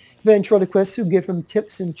professional ventriloquists who give them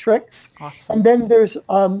tips and tricks. Awesome. And then there's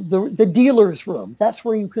the dealer's room. That's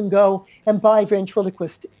where you can go and buy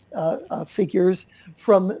ventriloquist figures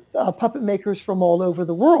from puppet makers from all over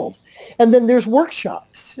the world. And then there's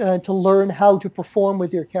workshops to learn how to perform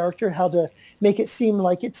with your character, how to make it seem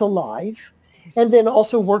like it's alive. And then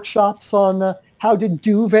also workshops on how to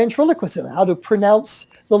do ventriloquism, how to pronounce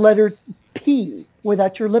the letter P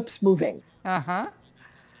without your lips moving. Uh-huh.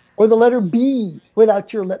 Or the letter B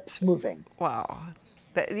without your lips moving. Wow.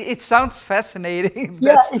 It sounds fascinating.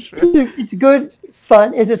 Yeah, it's good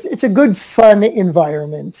fun. It's a good fun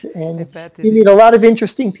environment, and you meet a lot of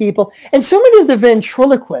interesting people. And so many of the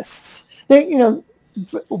ventriloquists,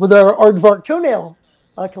 with our aardvark toenail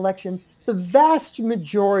collection, the vast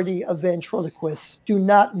majority of ventriloquists do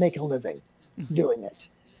not make a living doing it.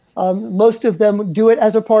 Most of them do it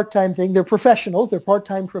as a part-time thing. They're professionals. They're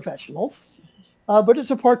part-time professionals. But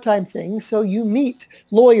it's a part-time thing, so you meet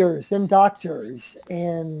lawyers and doctors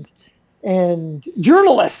and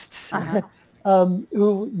journalists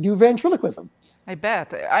who do ventriloquism. I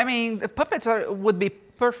bet. I mean, the puppets would be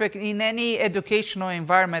perfect in any educational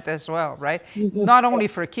environment as well, right? Mm-hmm. Not only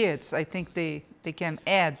for kids. I think they can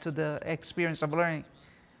add to the experience of learning.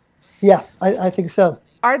 Yeah, I think so.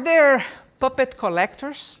 Are there puppet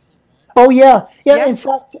collectors? Oh, yeah. In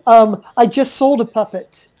fact, I just sold a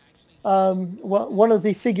puppet. One of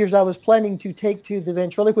the figures I was planning to take to the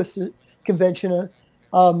ventriloquist convention,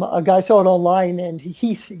 a guy saw it online, and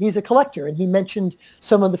he's a collector, and he mentioned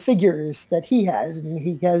some of the figures that he has, and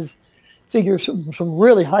he has figures from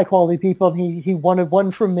really high quality people, and he wanted one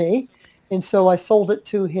from me, and so I sold it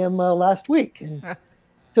to him last week, and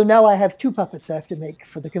so now I have 2 puppets I have to make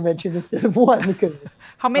for the convention instead of 1. Because,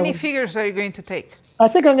 how many figures are you going to take? I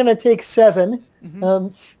think I'm going to take 7.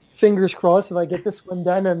 Mm-hmm. Fingers crossed if I get this one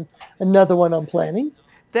done, and another one I'm planning.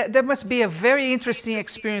 That must be a very interesting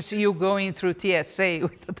experience, you going through TSA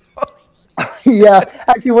with the dog. Yeah,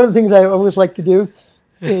 actually one of the things I always like to do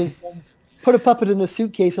is put a puppet in a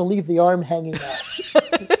suitcase and leave the arm hanging out.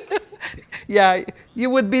 Yeah,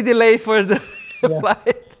 you would be delayed for the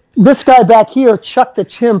flight. This guy back here, Chuck the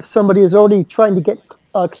Chimp, somebody is already trying to get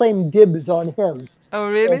claim dibs on him. Oh,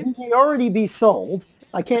 really? So he may already be sold.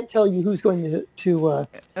 I can't tell you who's going to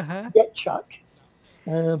get Chuck,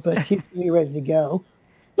 but he's ready to go.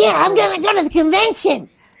 Yeah, I'm going to go to the convention,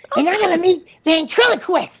 and I'm going to meet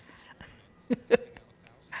ventriloquists.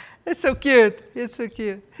 It's so cute. It's so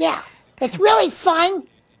cute. Yeah, it's really fun,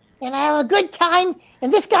 and I have a good time,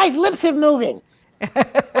 and this guy's lips are moving.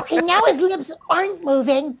 Okay, now his lips aren't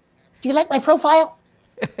moving. Do you like my profile?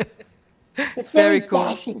 It's very cool.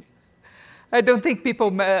 dashing. I don't think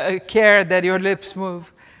people care that your lips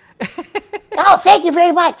move. Oh, thank you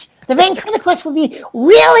very much. The ventriloquist would be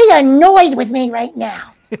really annoyed with me right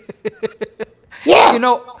now. Yeah. You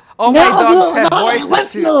know, all my dogs have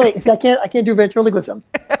voices too. I can't do ventriloquism.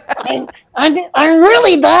 I'm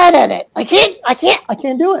really bad at it. I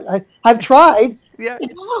can't do it. I've tried. Yeah.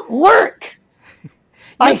 It doesn't work.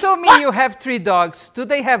 You told me you have 3 dogs. Do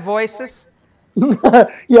they have voices?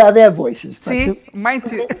 Yeah, they have voices. See, mine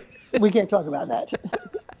too. We can't talk about that.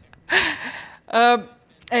 I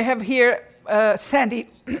have here Sandy.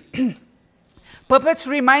 Puppets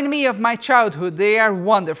remind me of my childhood. They are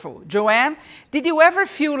wonderful. Joanne, did you ever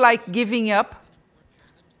feel like giving up?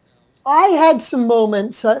 I had some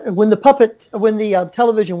moments when the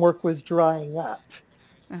television work was drying up,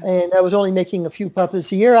 and I was only making a few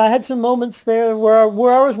puppets a year. I had some moments there where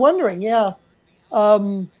I was wondering,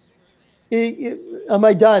 am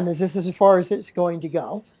I done? Is this as far as it's going to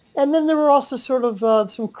go? And then there were also sort of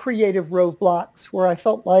some creative roadblocks where I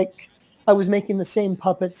felt like I was making the same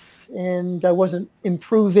puppets and I wasn't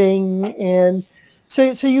improving. And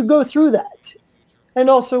so you go through that. And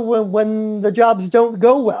also when the jobs don't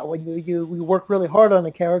go well, when you work really hard on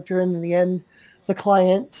a character and in the end the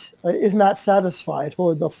client is not satisfied,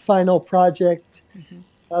 or the final project,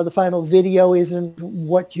 the final video isn't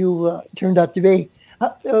what you turned out to be,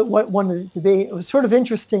 what wanted it to be. It was sort of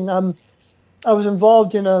interesting. I was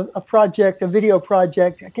involved in a video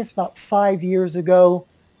project, I guess about 5 years ago,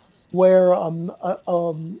 where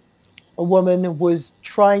a woman was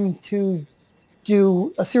trying to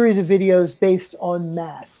do a series of videos based on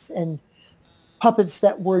math and puppets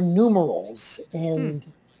that were numerals.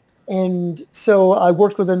 And so I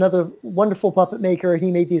worked with another wonderful puppet maker, and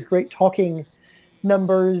he made these great talking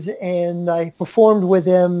numbers, and I performed with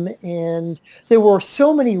them, and there were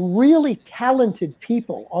so many really talented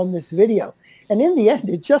people on this video. And in the end,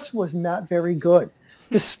 it just was not very good.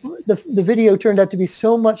 The video turned out to be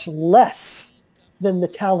so much less than the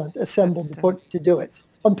talent assembled to do it.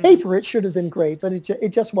 On paper, it should have been great, but it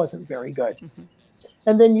just wasn't very good.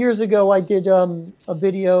 And then years ago, I did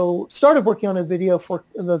started working on a video for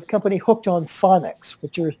the company Hooked on Phonics,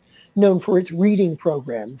 which are known for its reading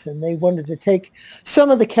programs. And they wanted to take some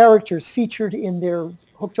of the characters featured in their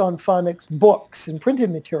Hooked on Phonics books and printed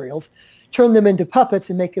materials, turn them into puppets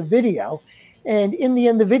and make a video. And in the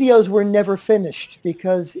end, the videos were never finished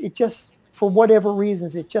because it just, for whatever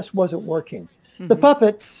reasons, it just wasn't working. The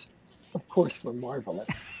puppets, of course, were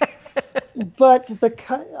marvelous. But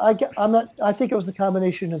I think it was the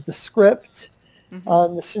combination of the script,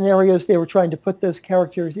 the scenarios they were trying to put those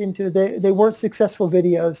characters into. They weren't successful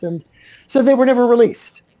videos, and so they were never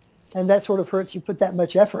released. And that sort of hurts. You put that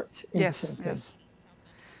much effort into something. Yes.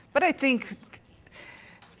 But I think,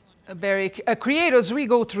 Barry, creators, we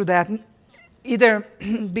go through that either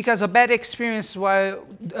because of bad experience while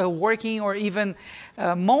working, or even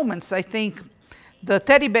moments. I think the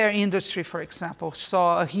teddy bear industry, for example,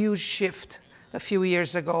 saw a huge shift a few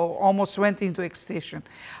years ago, almost went into extinction.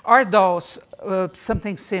 Our dolls,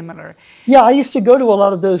 something similar. Yeah, I used to go to a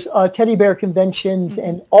lot of those teddy bear conventions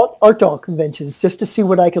and art doll conventions just to see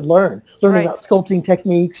what I could learn about sculpting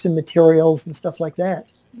techniques and materials and stuff like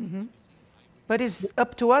that. But it's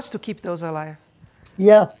up to us to keep those alive.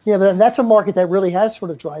 Yeah, but that's a market that really has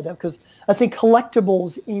sort of dried up, because I think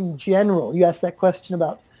collectibles in general, you asked that question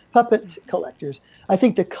about puppet collectors, I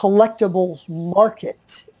think the collectibles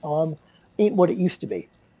market ain't what it used to be.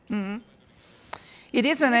 It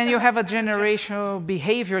isn't, and you have a generational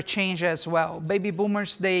behavior change as well. Baby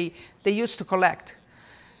boomers, they used to collect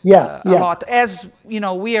a lot. As you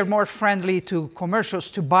know, we are more friendly to commercials,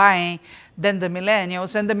 to buying, than the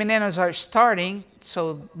millennials, and the millennials are starting,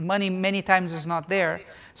 so money many times is not there.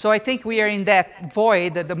 So I think we are in that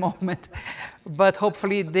void at the moment, but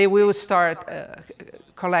hopefully they will start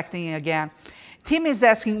collecting again. Tim is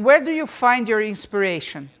asking, where do you find your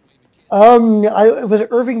inspiration? Was it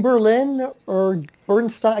Irving Berlin or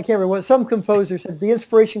Bernstein? I can't remember. Some composer said the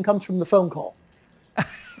inspiration comes from the phone call.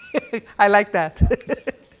 I like that.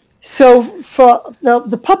 So now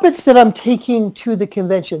the puppets that I'm taking to the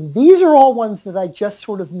convention, these are all ones that I just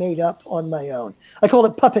sort of made up on my own. I call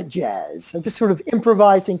it puppet jazz. I just sort of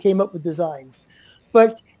improvised and came up with designs.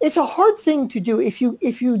 But it's a hard thing to do. If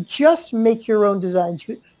you just make your own designs,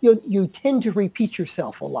 you tend to repeat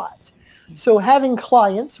yourself a lot. So having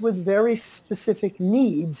clients with very specific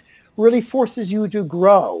needs really forces you to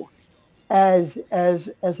grow as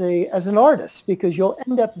an artist, because you'll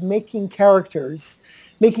end up making characters,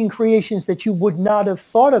 making creations that you would not have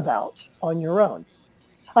thought about on your own.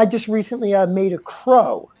 I just recently made a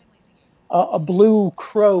crow, a blue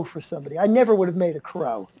crow for somebody. I never would have made a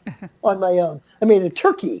crow on my own. I made a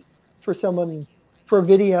turkey for someone for a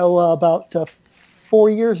video about 4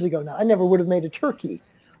 years ago now. I never would have made a turkey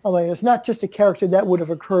on my own. It's not just a character that would have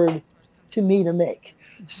occurred to me to make.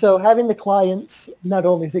 So having the clients, not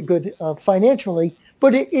only is it good financially,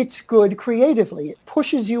 but it's good creatively. It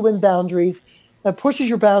pushes you in boundaries. Pushes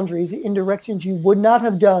your boundaries in directions you would not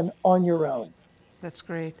have done on your own. That's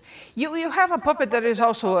great. You have a puppet that is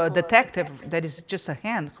also a detective, that is just a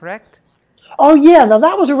hand, correct? Oh yeah, now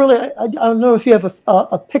that was a really, I don't know if you have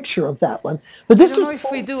a picture of that one, but this I don't know if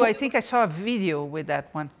we do. I think I saw a video with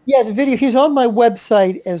that one. Yeah, the video, he's on my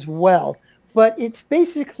website as well, but it's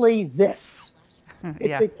basically this.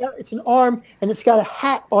 It's an arm, and it's got a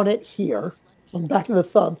hat on it here, on the back of the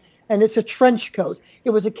thumb, and it's a trench coat.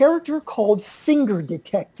 It was a character called Finger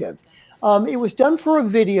Detective. It was done for a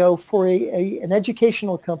video for an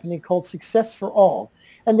educational company called Success for All,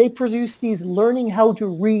 and they produce these learning how to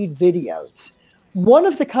read videos. One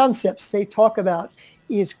of the concepts they talk about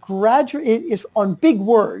is on big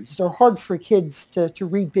words. They're hard for kids to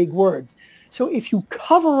read big words. So if you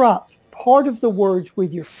cover up part of the words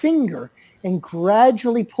with your finger and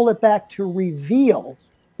gradually pull it back to reveal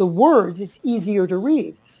the words, it's easier to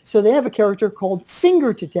read. So they have a character called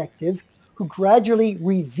Finger Detective who gradually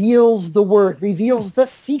reveals the word, reveals the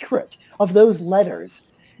secret of those letters.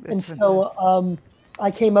 And so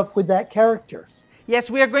I came up with that character. Yes,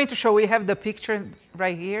 we are going to show, we have the picture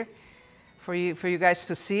right here for you guys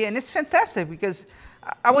to see. And it's fantastic because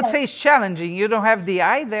I would say it's challenging. You don't have the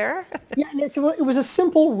eye there. Yeah, and it was a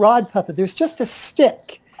simple rod puppet. There's just a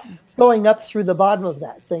stick going up through the bottom of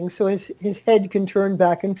that thing. So his head can turn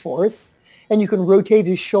back and forth. and you can rotate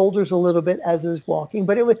his shoulders a little bit as he's walking.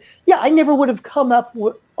 But it was, yeah, I never would have come up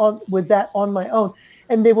with that on my own.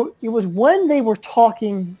 And it was when they were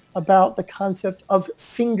talking about the concept of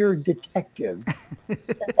finger detective.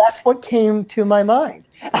 That's what came to my mind.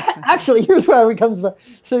 Actually, here's where it comes from,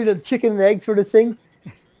 sort of chicken and egg sort of thing.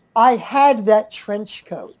 I had that trench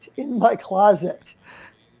coat in my closet.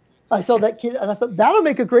 I saw that kid, and I thought, that'll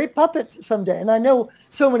make a great puppet someday. And I know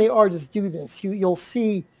so many artists do this. You'll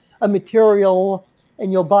see a material,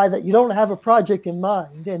 and you'll buy that. You don't have a project in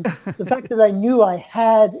mind. And the fact that I knew I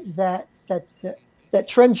had that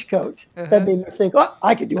trench coat, that made me think, oh,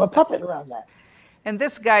 I could do a puppet around that. And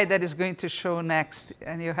this guy that is going to show next,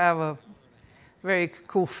 and you have a very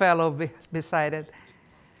cool fellow beside it.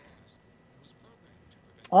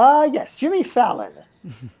 Yes, Jimmy Fallon.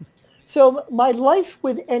 So my life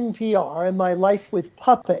with NPR and my life with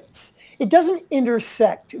puppets, it doesn't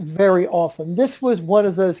intersect very often. This was one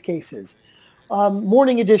of those cases.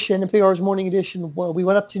 Morning Edition, NPR's Morning Edition, well, we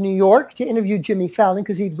went up to New York to interview Jimmy Fallon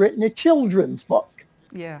because he'd written a children's book.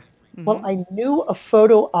 Yeah. Mm-hmm. Well, I knew a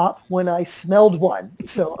photo op when I smelled one,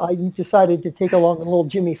 so I decided to take along a little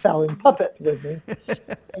Jimmy Fallon puppet with me.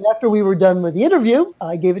 And after we were done with the interview,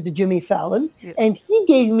 I gave it to Jimmy Fallon, and he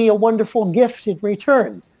gave me a wonderful gift in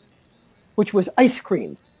return, which was ice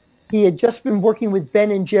cream. He had just been working with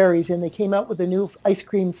Ben & Jerry's, and they came out with a new ice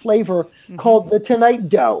cream flavor called the Tonight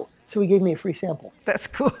Dough. So he gave me a free sample. That's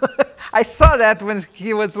cool. I saw that when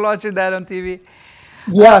he was launching that on TV.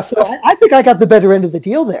 Yeah, so I think I got the better end of the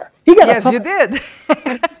deal there. He got yes, you did.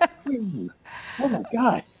 Oh, my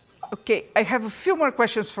God. Okay, I have a few more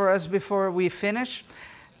questions for us before we finish.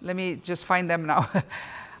 Let me just find them now.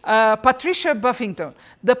 Patricia Buffington,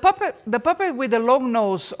 the puppet with the long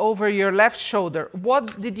nose over your left shoulder,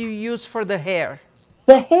 what did you use for the hair?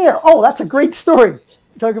 The hair. Oh, that's a great story.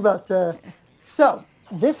 Talk about, so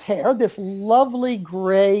this hair, this lovely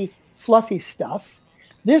gray fluffy stuff,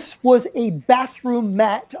 this was a bathroom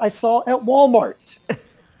mat I saw at Walmart.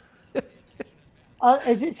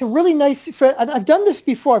 It's a really nice, I've done this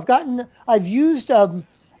before. I've used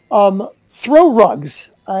throw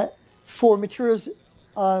rugs for materials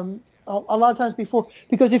a lot of times before,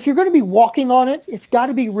 because if you're going to be walking on it, it's got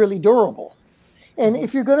to be really durable. And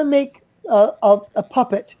if you're going to make a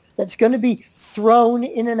puppet that's going to be thrown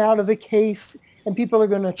in and out of a case and people are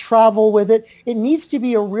going to travel with it, it needs to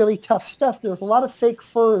be a really tough stuff. There's a lot of fake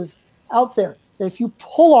furs out there that if you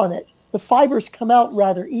pull on it, the fibers come out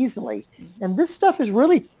rather easily. And this stuff is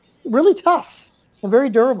really, really tough and very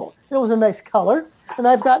durable. And it was a nice color. And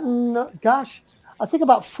I've gotten, gosh, I think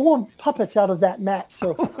about 4 puppets out of that mat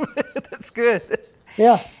so far. That's good.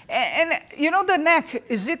 Yeah. And you know, the neck,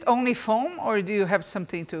 is it only foam or do you have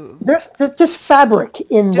something to... There's just fabric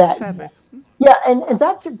in just that. Fabric. Yeah, and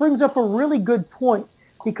that brings up a really good point,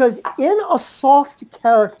 because in a soft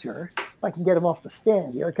character, if I can get him off the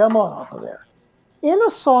stand here, come on off of there. In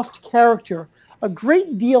a soft character, a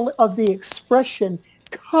great deal of the expression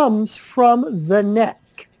comes from the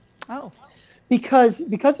neck. Oh. Because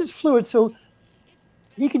it's fluid, so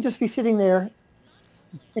he can just be sitting there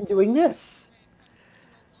and doing this.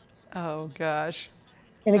 Oh, gosh.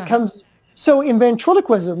 And it comes, so in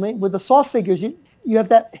ventriloquism, with the soft figures, you have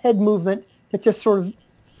that head movement that just sort of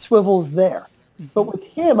swivels there. But with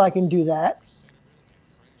him, I can do that.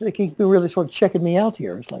 They can be really sort of checking me out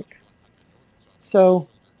here. It's like, so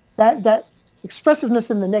that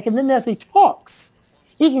expressiveness in the neck, and then as he talks,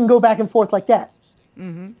 he can go back and forth like that.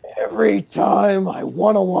 Mm-hmm. Every time I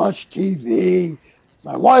want to watch TV,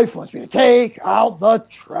 my wife wants me to take out the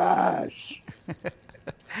trash.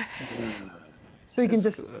 So you can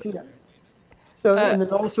just see that. So, and then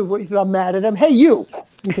also if I'm mad at him, hey, you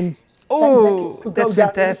can. Oh, that's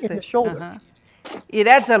fantastic. In the shoulder. It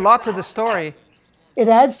adds a lot to the story. It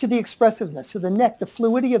adds to the expressiveness. So the neck, the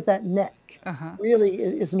fluidity of that neck really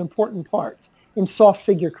is an important part in soft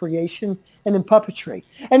figure creation and in puppetry.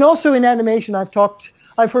 And also in animation,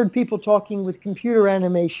 I've heard people talking with computer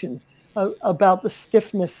animation about the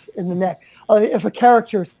stiffness in the neck. If a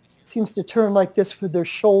character seems to turn like this with their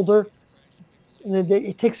shoulder,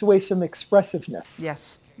 it takes away some expressiveness.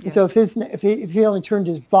 Yes. And so if he only turned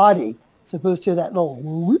his body, as opposed to that little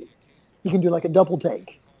whoop, he can do like a double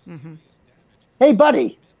take. Mm-hmm. Hey,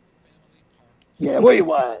 buddy. Yeah, what do you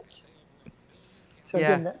want? So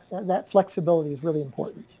again, that flexibility is really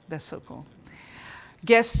important. That's so cool.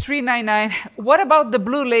 Guest 399, what about the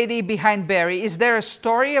blue lady behind Barry? Is there a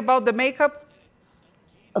story about the makeup?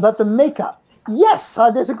 About the makeup? Yes,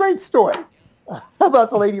 there's a great story about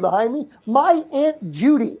the lady behind me. My Aunt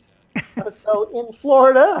Judy. So in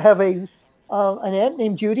Florida, I have an aunt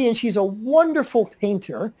named Judy, and she's a wonderful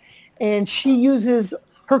painter. And she uses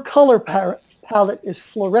her color palette is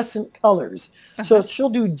fluorescent colors. So she'll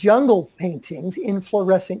do jungle paintings in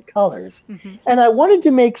fluorescent colors. And I wanted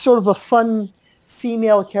to make sort of a fun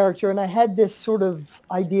female character, and I had this sort of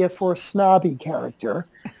idea for a snobby character.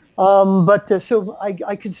 So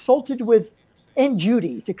I consulted with Aunt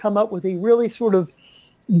Judy to come up with a really sort of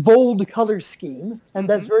bold color scheme, and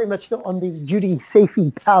that's very much on the Judy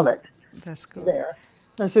Safey palette. That's cool. There.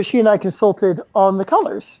 And so she and I consulted on the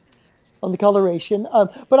colors, on the coloration.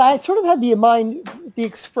 But I sort of had the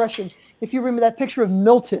expression, if you remember that picture of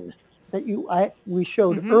Milton that we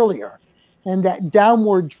showed earlier, and that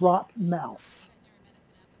downward drop mouth.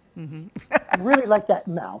 I really like that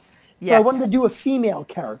mouth. So I wanted to do a female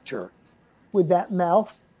character with that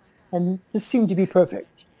mouth, and this seemed to be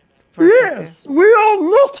perfect. Yes, we are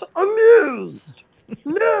not amused.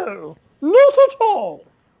 No, not at all.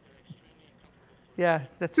 Yeah,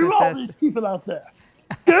 that's to fantastic. all these people out there.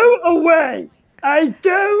 Go away. I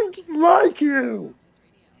don't like you.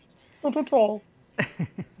 Not at all.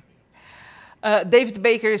 David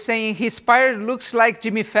Baker is saying his spider looks like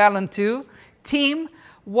Jimmy Fallon too. Team,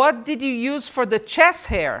 what did you use for the chest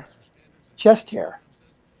hair? Chest hair.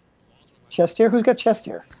 Chest hair? Who's got chest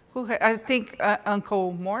hair? I think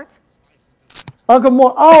Uncle Mort. Uncle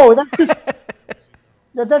Mort. Oh,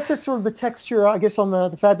 that's just sort of the texture, I guess, on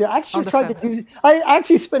the fabric. I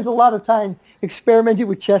actually spent a lot of time experimenting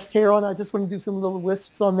with chest hair on. I just wanted to do some little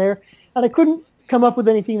wisps on there, and I couldn't come up with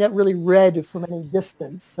anything that really read from any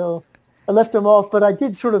distance, so I left them off. But I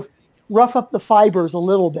did sort of rough up the fibers a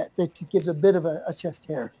little bit that gives a bit of a chest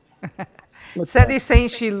hair. Sally's saying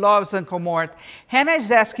she loves Uncle Mort. Hannah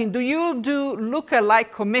is asking, do you do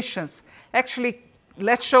look-alike commissions? Actually,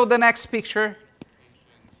 let's show the next picture,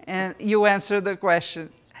 and you answer the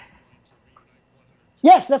question.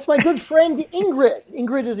 Yes, that's my good friend Ingrid.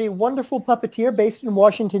 Ingrid is a wonderful puppeteer based in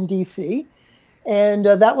Washington, D.C., and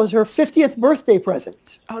that was her 50th birthday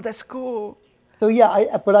present. Oh, that's cool. So yeah,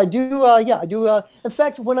 I do. In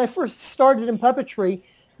fact, when I first started in puppetry,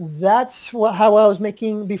 that's how I was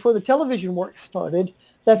making, before the television work started,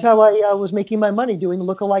 that's how I was making my money, doing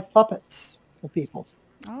look-alike puppets for people.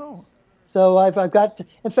 Oh. So I've got,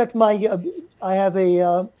 in fact, I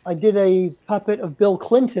did a puppet of Bill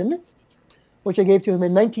Clinton, which I gave to him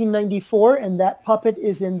in 1994, and that puppet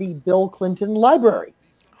is in the Bill Clinton Library.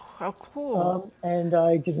 How cool. And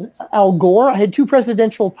I did Al Gore. I had two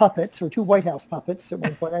presidential puppets, or two White House puppets at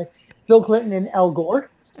one point. Bill Clinton and Al Gore.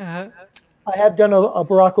 I have done a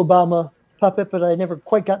Barack Obama puppet, but I never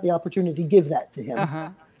quite got the opportunity to give that to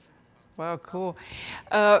him. Wow, cool.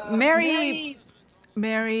 Mary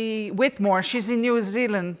Whitmore, she's in New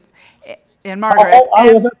Zealand. And Margaret. I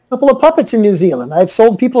have a couple of puppets in New Zealand. I've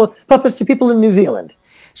sold puppets to people in New Zealand.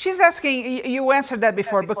 She's asking, you answered that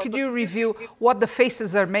before, but could you review what the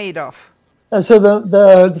faces are made of? So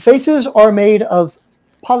the faces are made of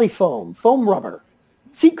polyfoam, foam rubber,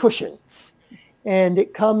 seat cushions. And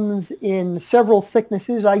it comes in several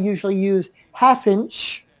thicknesses. I usually use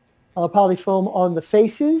 1/2-inch polyfoam on the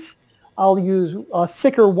faces. I'll use a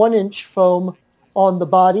thicker 1-inch foam on the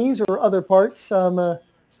bodies or other parts.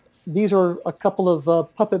 These are a couple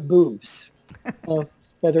of puppet boobs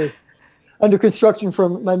that are under construction for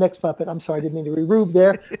my next puppet. I'm sorry, I didn't mean to re-rube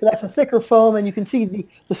there. But that's a thicker foam, and you can see the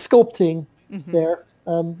sculpting there.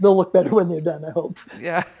 They'll look better when they're done, I hope.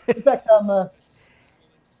 Yeah. In fact,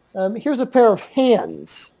 here's a pair of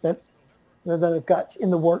hands that I've got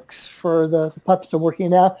in the works for the puppets I'm working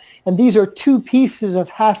now. And these are two pieces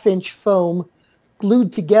of 1/2-inch foam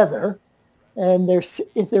glued together, and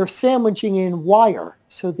they're sandwiching in wire,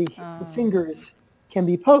 so the fingers can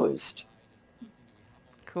be posed.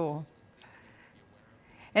 Cool.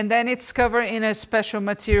 And then it's covered in a special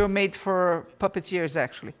material made for puppeteers,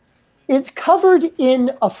 actually. It's covered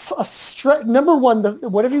in number one,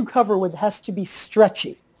 whatever you cover with has to be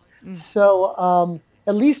stretchy. So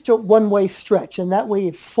at least a one-way stretch, and that way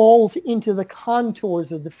it falls into the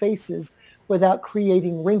contours of the faces without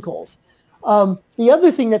creating wrinkles. The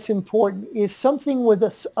other thing that's important is something with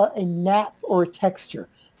a nap or a texture.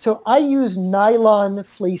 So I use nylon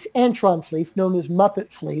fleece, Antron fleece, known as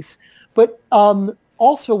Muppet fleece, but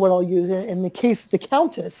also what I'll use in the case of the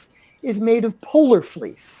Countess is made of polar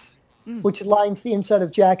fleece, which lines the inside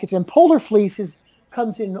of jackets. And polar fleece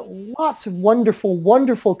comes in lots of wonderful,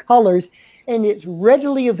 wonderful colors, and it's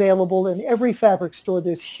readily available in every fabric store.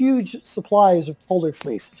 There's huge supplies of polar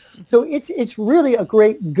fleece. So it's really a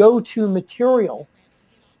great go-to material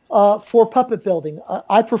for puppet building.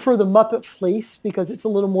 I prefer the Muppet fleece because it's a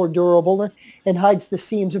little more durable and hides the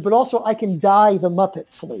seams, but also I can dye the Muppet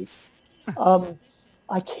fleece.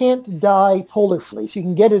 I can't dye polar fleece. You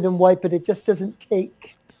can get it in white, but it just doesn't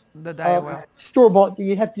take The dye well. Store-bought.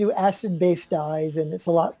 You have to do acid-based dyes, and it's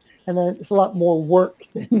a lot more work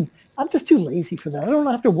than. I'm just too lazy for that. I don't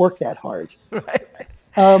have to work that hard. Right.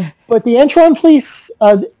 But the Antron fleece,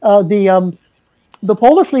 the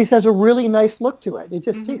polar fleece has a really nice look to it. It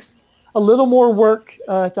just takes a little more work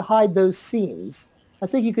to hide those seams. I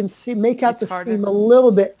think you can make out the seam a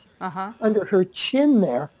little bit under her chin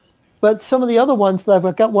there. But some of the other ones that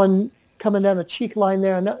I've got one coming down a cheek line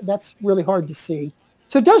there, and that's really hard to see.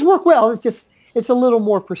 So it does work well. It's a little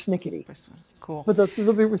more persnickety. Cool. But the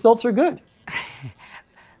results are good.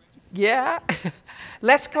 Yeah.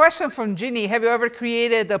 Last question from Ginny. Have you ever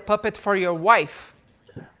created a puppet for your wife?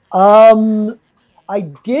 I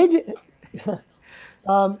did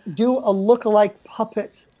do a look-alike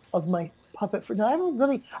puppet of my puppet for. No, I haven't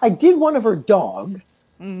really. I did one of her dog,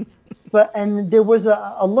 and there was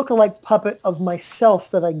a look-alike puppet of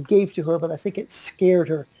myself that I gave to her, but I think it scared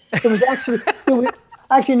her. It was actually.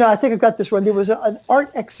 Actually, no, I think I've got this one. There was an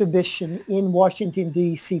art exhibition in Washington,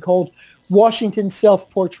 D.C. called Washington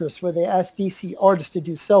Self-Portraits, where they asked D.C. artists to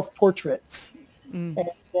do self-portraits. And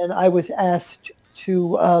I was asked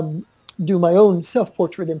to do my own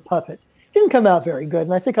self-portrait in puppet. Didn't come out very good,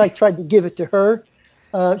 and I think I tried to give it to her.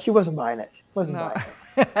 She wasn't buying it.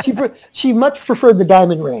 She much preferred the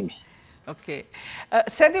diamond ring. Okay.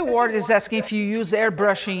 Sandy Ward is asking if you use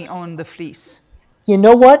airbrushing on the fleece. You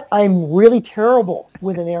know what? I'm really terrible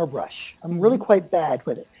with an airbrush. I'm really quite bad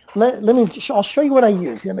with it. I'll show you what I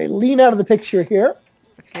use. Let me lean out of the picture here.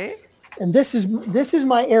 Okay. And this is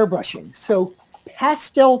my airbrushing. So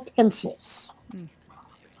pastel pencils.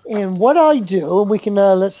 And what I do, we can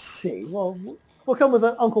let's see. Well, we'll come with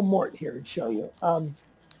Uncle Mort here and show you.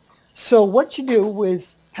 So what you do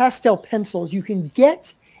with pastel pencils, you can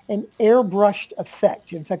get an airbrushed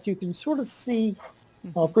effect. In fact, you can sort of see.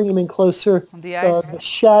 I'll bring them in closer. The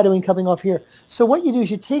shadowing coming off here. So what you do is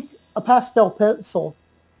you take a pastel pencil,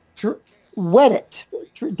 wet it,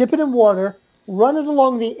 dip it in water, run it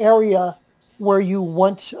along the area where you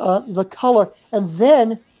want the color, and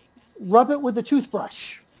then rub it with a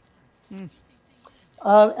toothbrush.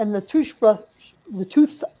 And the toothbrush,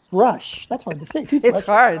 that's hard to say. Toothbrush, it's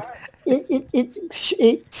hard.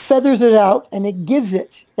 It feathers it out, and it gives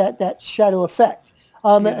it that shadow effect.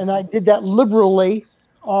 And I did that liberally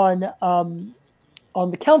on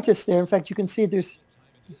the Countess there. In fact, you can see there's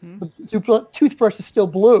the toothbrush is still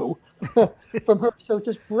blue from her. So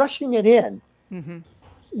just brushing it in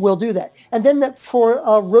will do that. And then for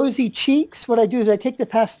rosy cheeks, what I do is I take the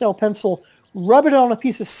pastel pencil, rub it on a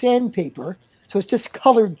piece of sandpaper, so it's just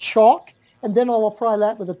colored chalk, and then I'll apply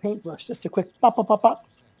that with a paintbrush, just a quick pop, pop, pop, pop,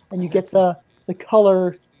 and you get the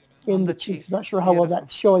color in the cheeks. I'm not sure how well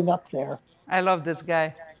that's showing up there. I love this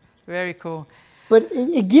guy. Very cool. But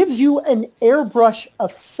it gives you an airbrush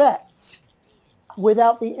effect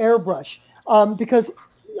without the airbrush. Because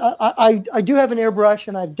I do have an airbrush,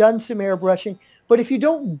 and I've done some airbrushing. But if you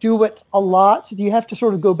don't do it a lot, you have to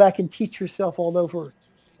sort of go back and teach yourself all over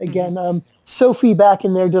again. Sophie back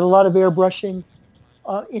in there did a lot of airbrushing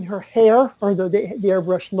in her hair, or the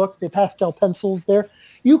airbrush look, the pastel pencils there.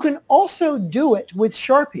 You can also do it with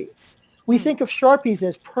Sharpies. We think of Sharpies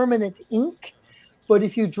as permanent ink, but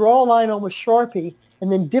if you draw a line on with Sharpie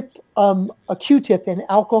and then dip a Q-tip in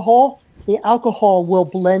alcohol, the alcohol will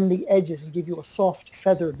blend the edges and give you a soft,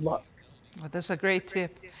 feathered look. Well, that's a great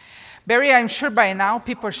tip. Barry, I'm sure by now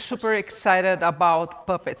people are super excited about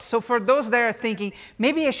puppets. So for those that are thinking,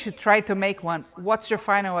 maybe I should try to make one, what's your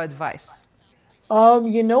final advice?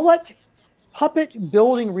 You know what? Puppet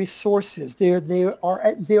building resources, there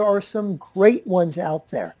are some great ones out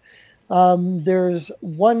there. There's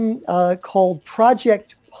one called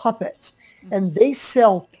Project Puppet, and they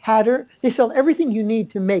sell everything you need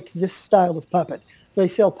to make this style of puppet. They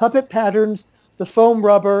sell puppet patterns, the foam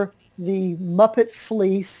rubber, the Muppet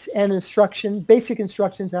fleece, and basic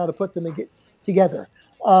instructions how to put them together.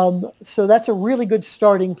 So that's a really good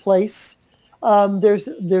starting place. There's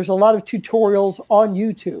a lot of tutorials on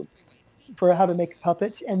YouTube for how to make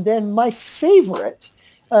puppets. And then my favorite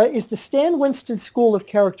is the Stan Winston School of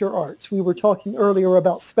Character Arts. We were talking earlier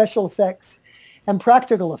about special effects and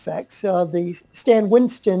practical effects. The Stan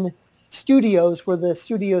Winston studios were the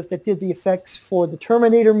studios that did the effects for the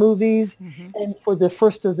Terminator movies and for the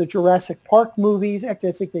first of the Jurassic Park movies. Actually,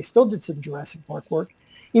 I think they still did some Jurassic Park work.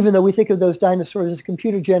 Even though we think of those dinosaurs as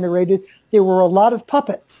computer generated, there were a lot of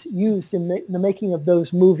puppets used in the making of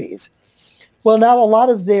those movies. Well, now a lot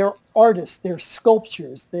of their artists, their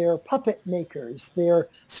sculptures, their puppet makers, their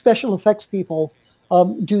special effects people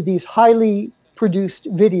do these highly produced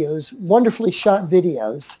videos, wonderfully shot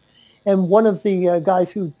videos. And one of the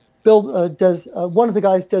guys who one of the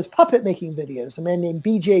guys does puppet making videos. A man named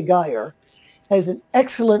BJ Geyer has an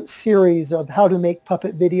excellent series of how to make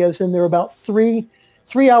puppet videos, and they're about three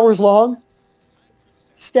hours long,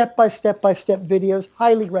 step by step videos,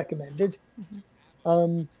 highly recommended.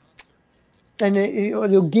 And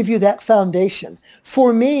it'll give you that foundation.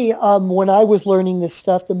 For me, when I was learning this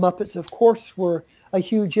stuff, the Muppets, of course, were a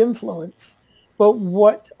huge influence. But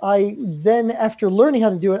what I then, after learning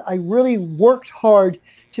how to do it, I really worked hard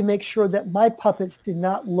to make sure that my puppets did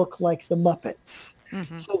not look like the Muppets.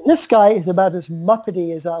 So this guy is about as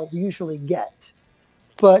Muppety as I'll usually get.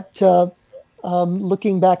 But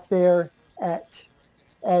looking back there at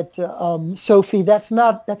Sophie, that's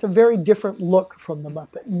a very different look from the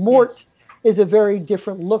Muppet. Mort is a very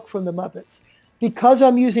different look from the Muppets. Because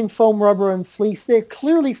I'm using foam rubber and fleece, they're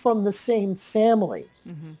clearly from the same family.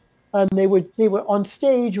 They would on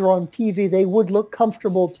stage or on TV, they would look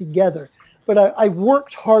comfortable together. But I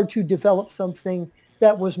worked hard to develop something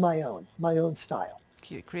that was my own style.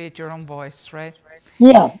 You create your own voice, right?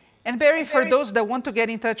 Yeah. And Barry, for those that want to get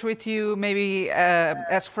in touch with you, maybe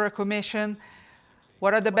ask for a commission,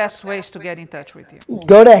 what are the best ways to get in touch with you?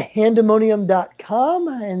 Go to handemonium.com,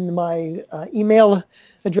 and my email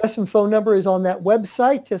address and phone number is on that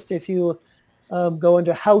website. Just if you go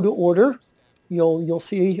into how to order, you'll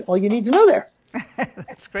see all you need to know there.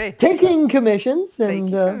 That's great. Taking commissions and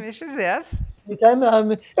commissions, yes. Anytime,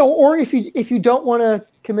 or if you don't want to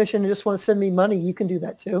commission and just want to send me money, you can do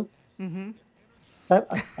that too.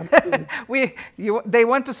 They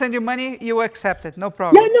want to send you money, you accept it, no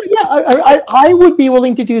problem. I would be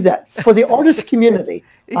willing to do that for the artist community.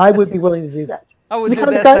 I would be willing to do that. I would do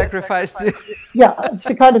that sacrifice too. Yeah, it's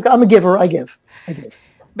the kind of, I'm a giver. I give.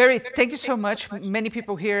 Barry, thank you so much. Many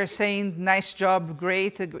people here saying, nice job,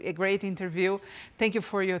 great, a great interview. Thank you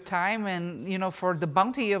for your time and for the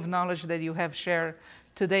bounty of knowledge that you have shared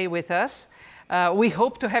today with us. We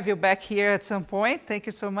hope to have you back here at some point. Thank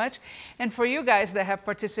you so much. And for you guys that have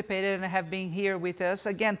participated and have been here with us,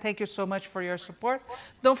 again, thank you so much for your support.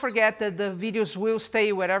 Don't forget that the videos will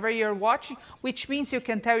stay wherever you're watching, which means you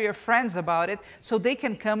can tell your friends about it so they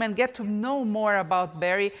can come and get to know more about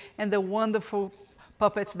Barry and the wonderful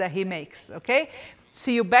puppets that he makes, okay?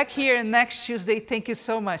 See you back here next Tuesday. Thank you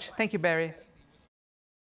so much. Thank you, Barry.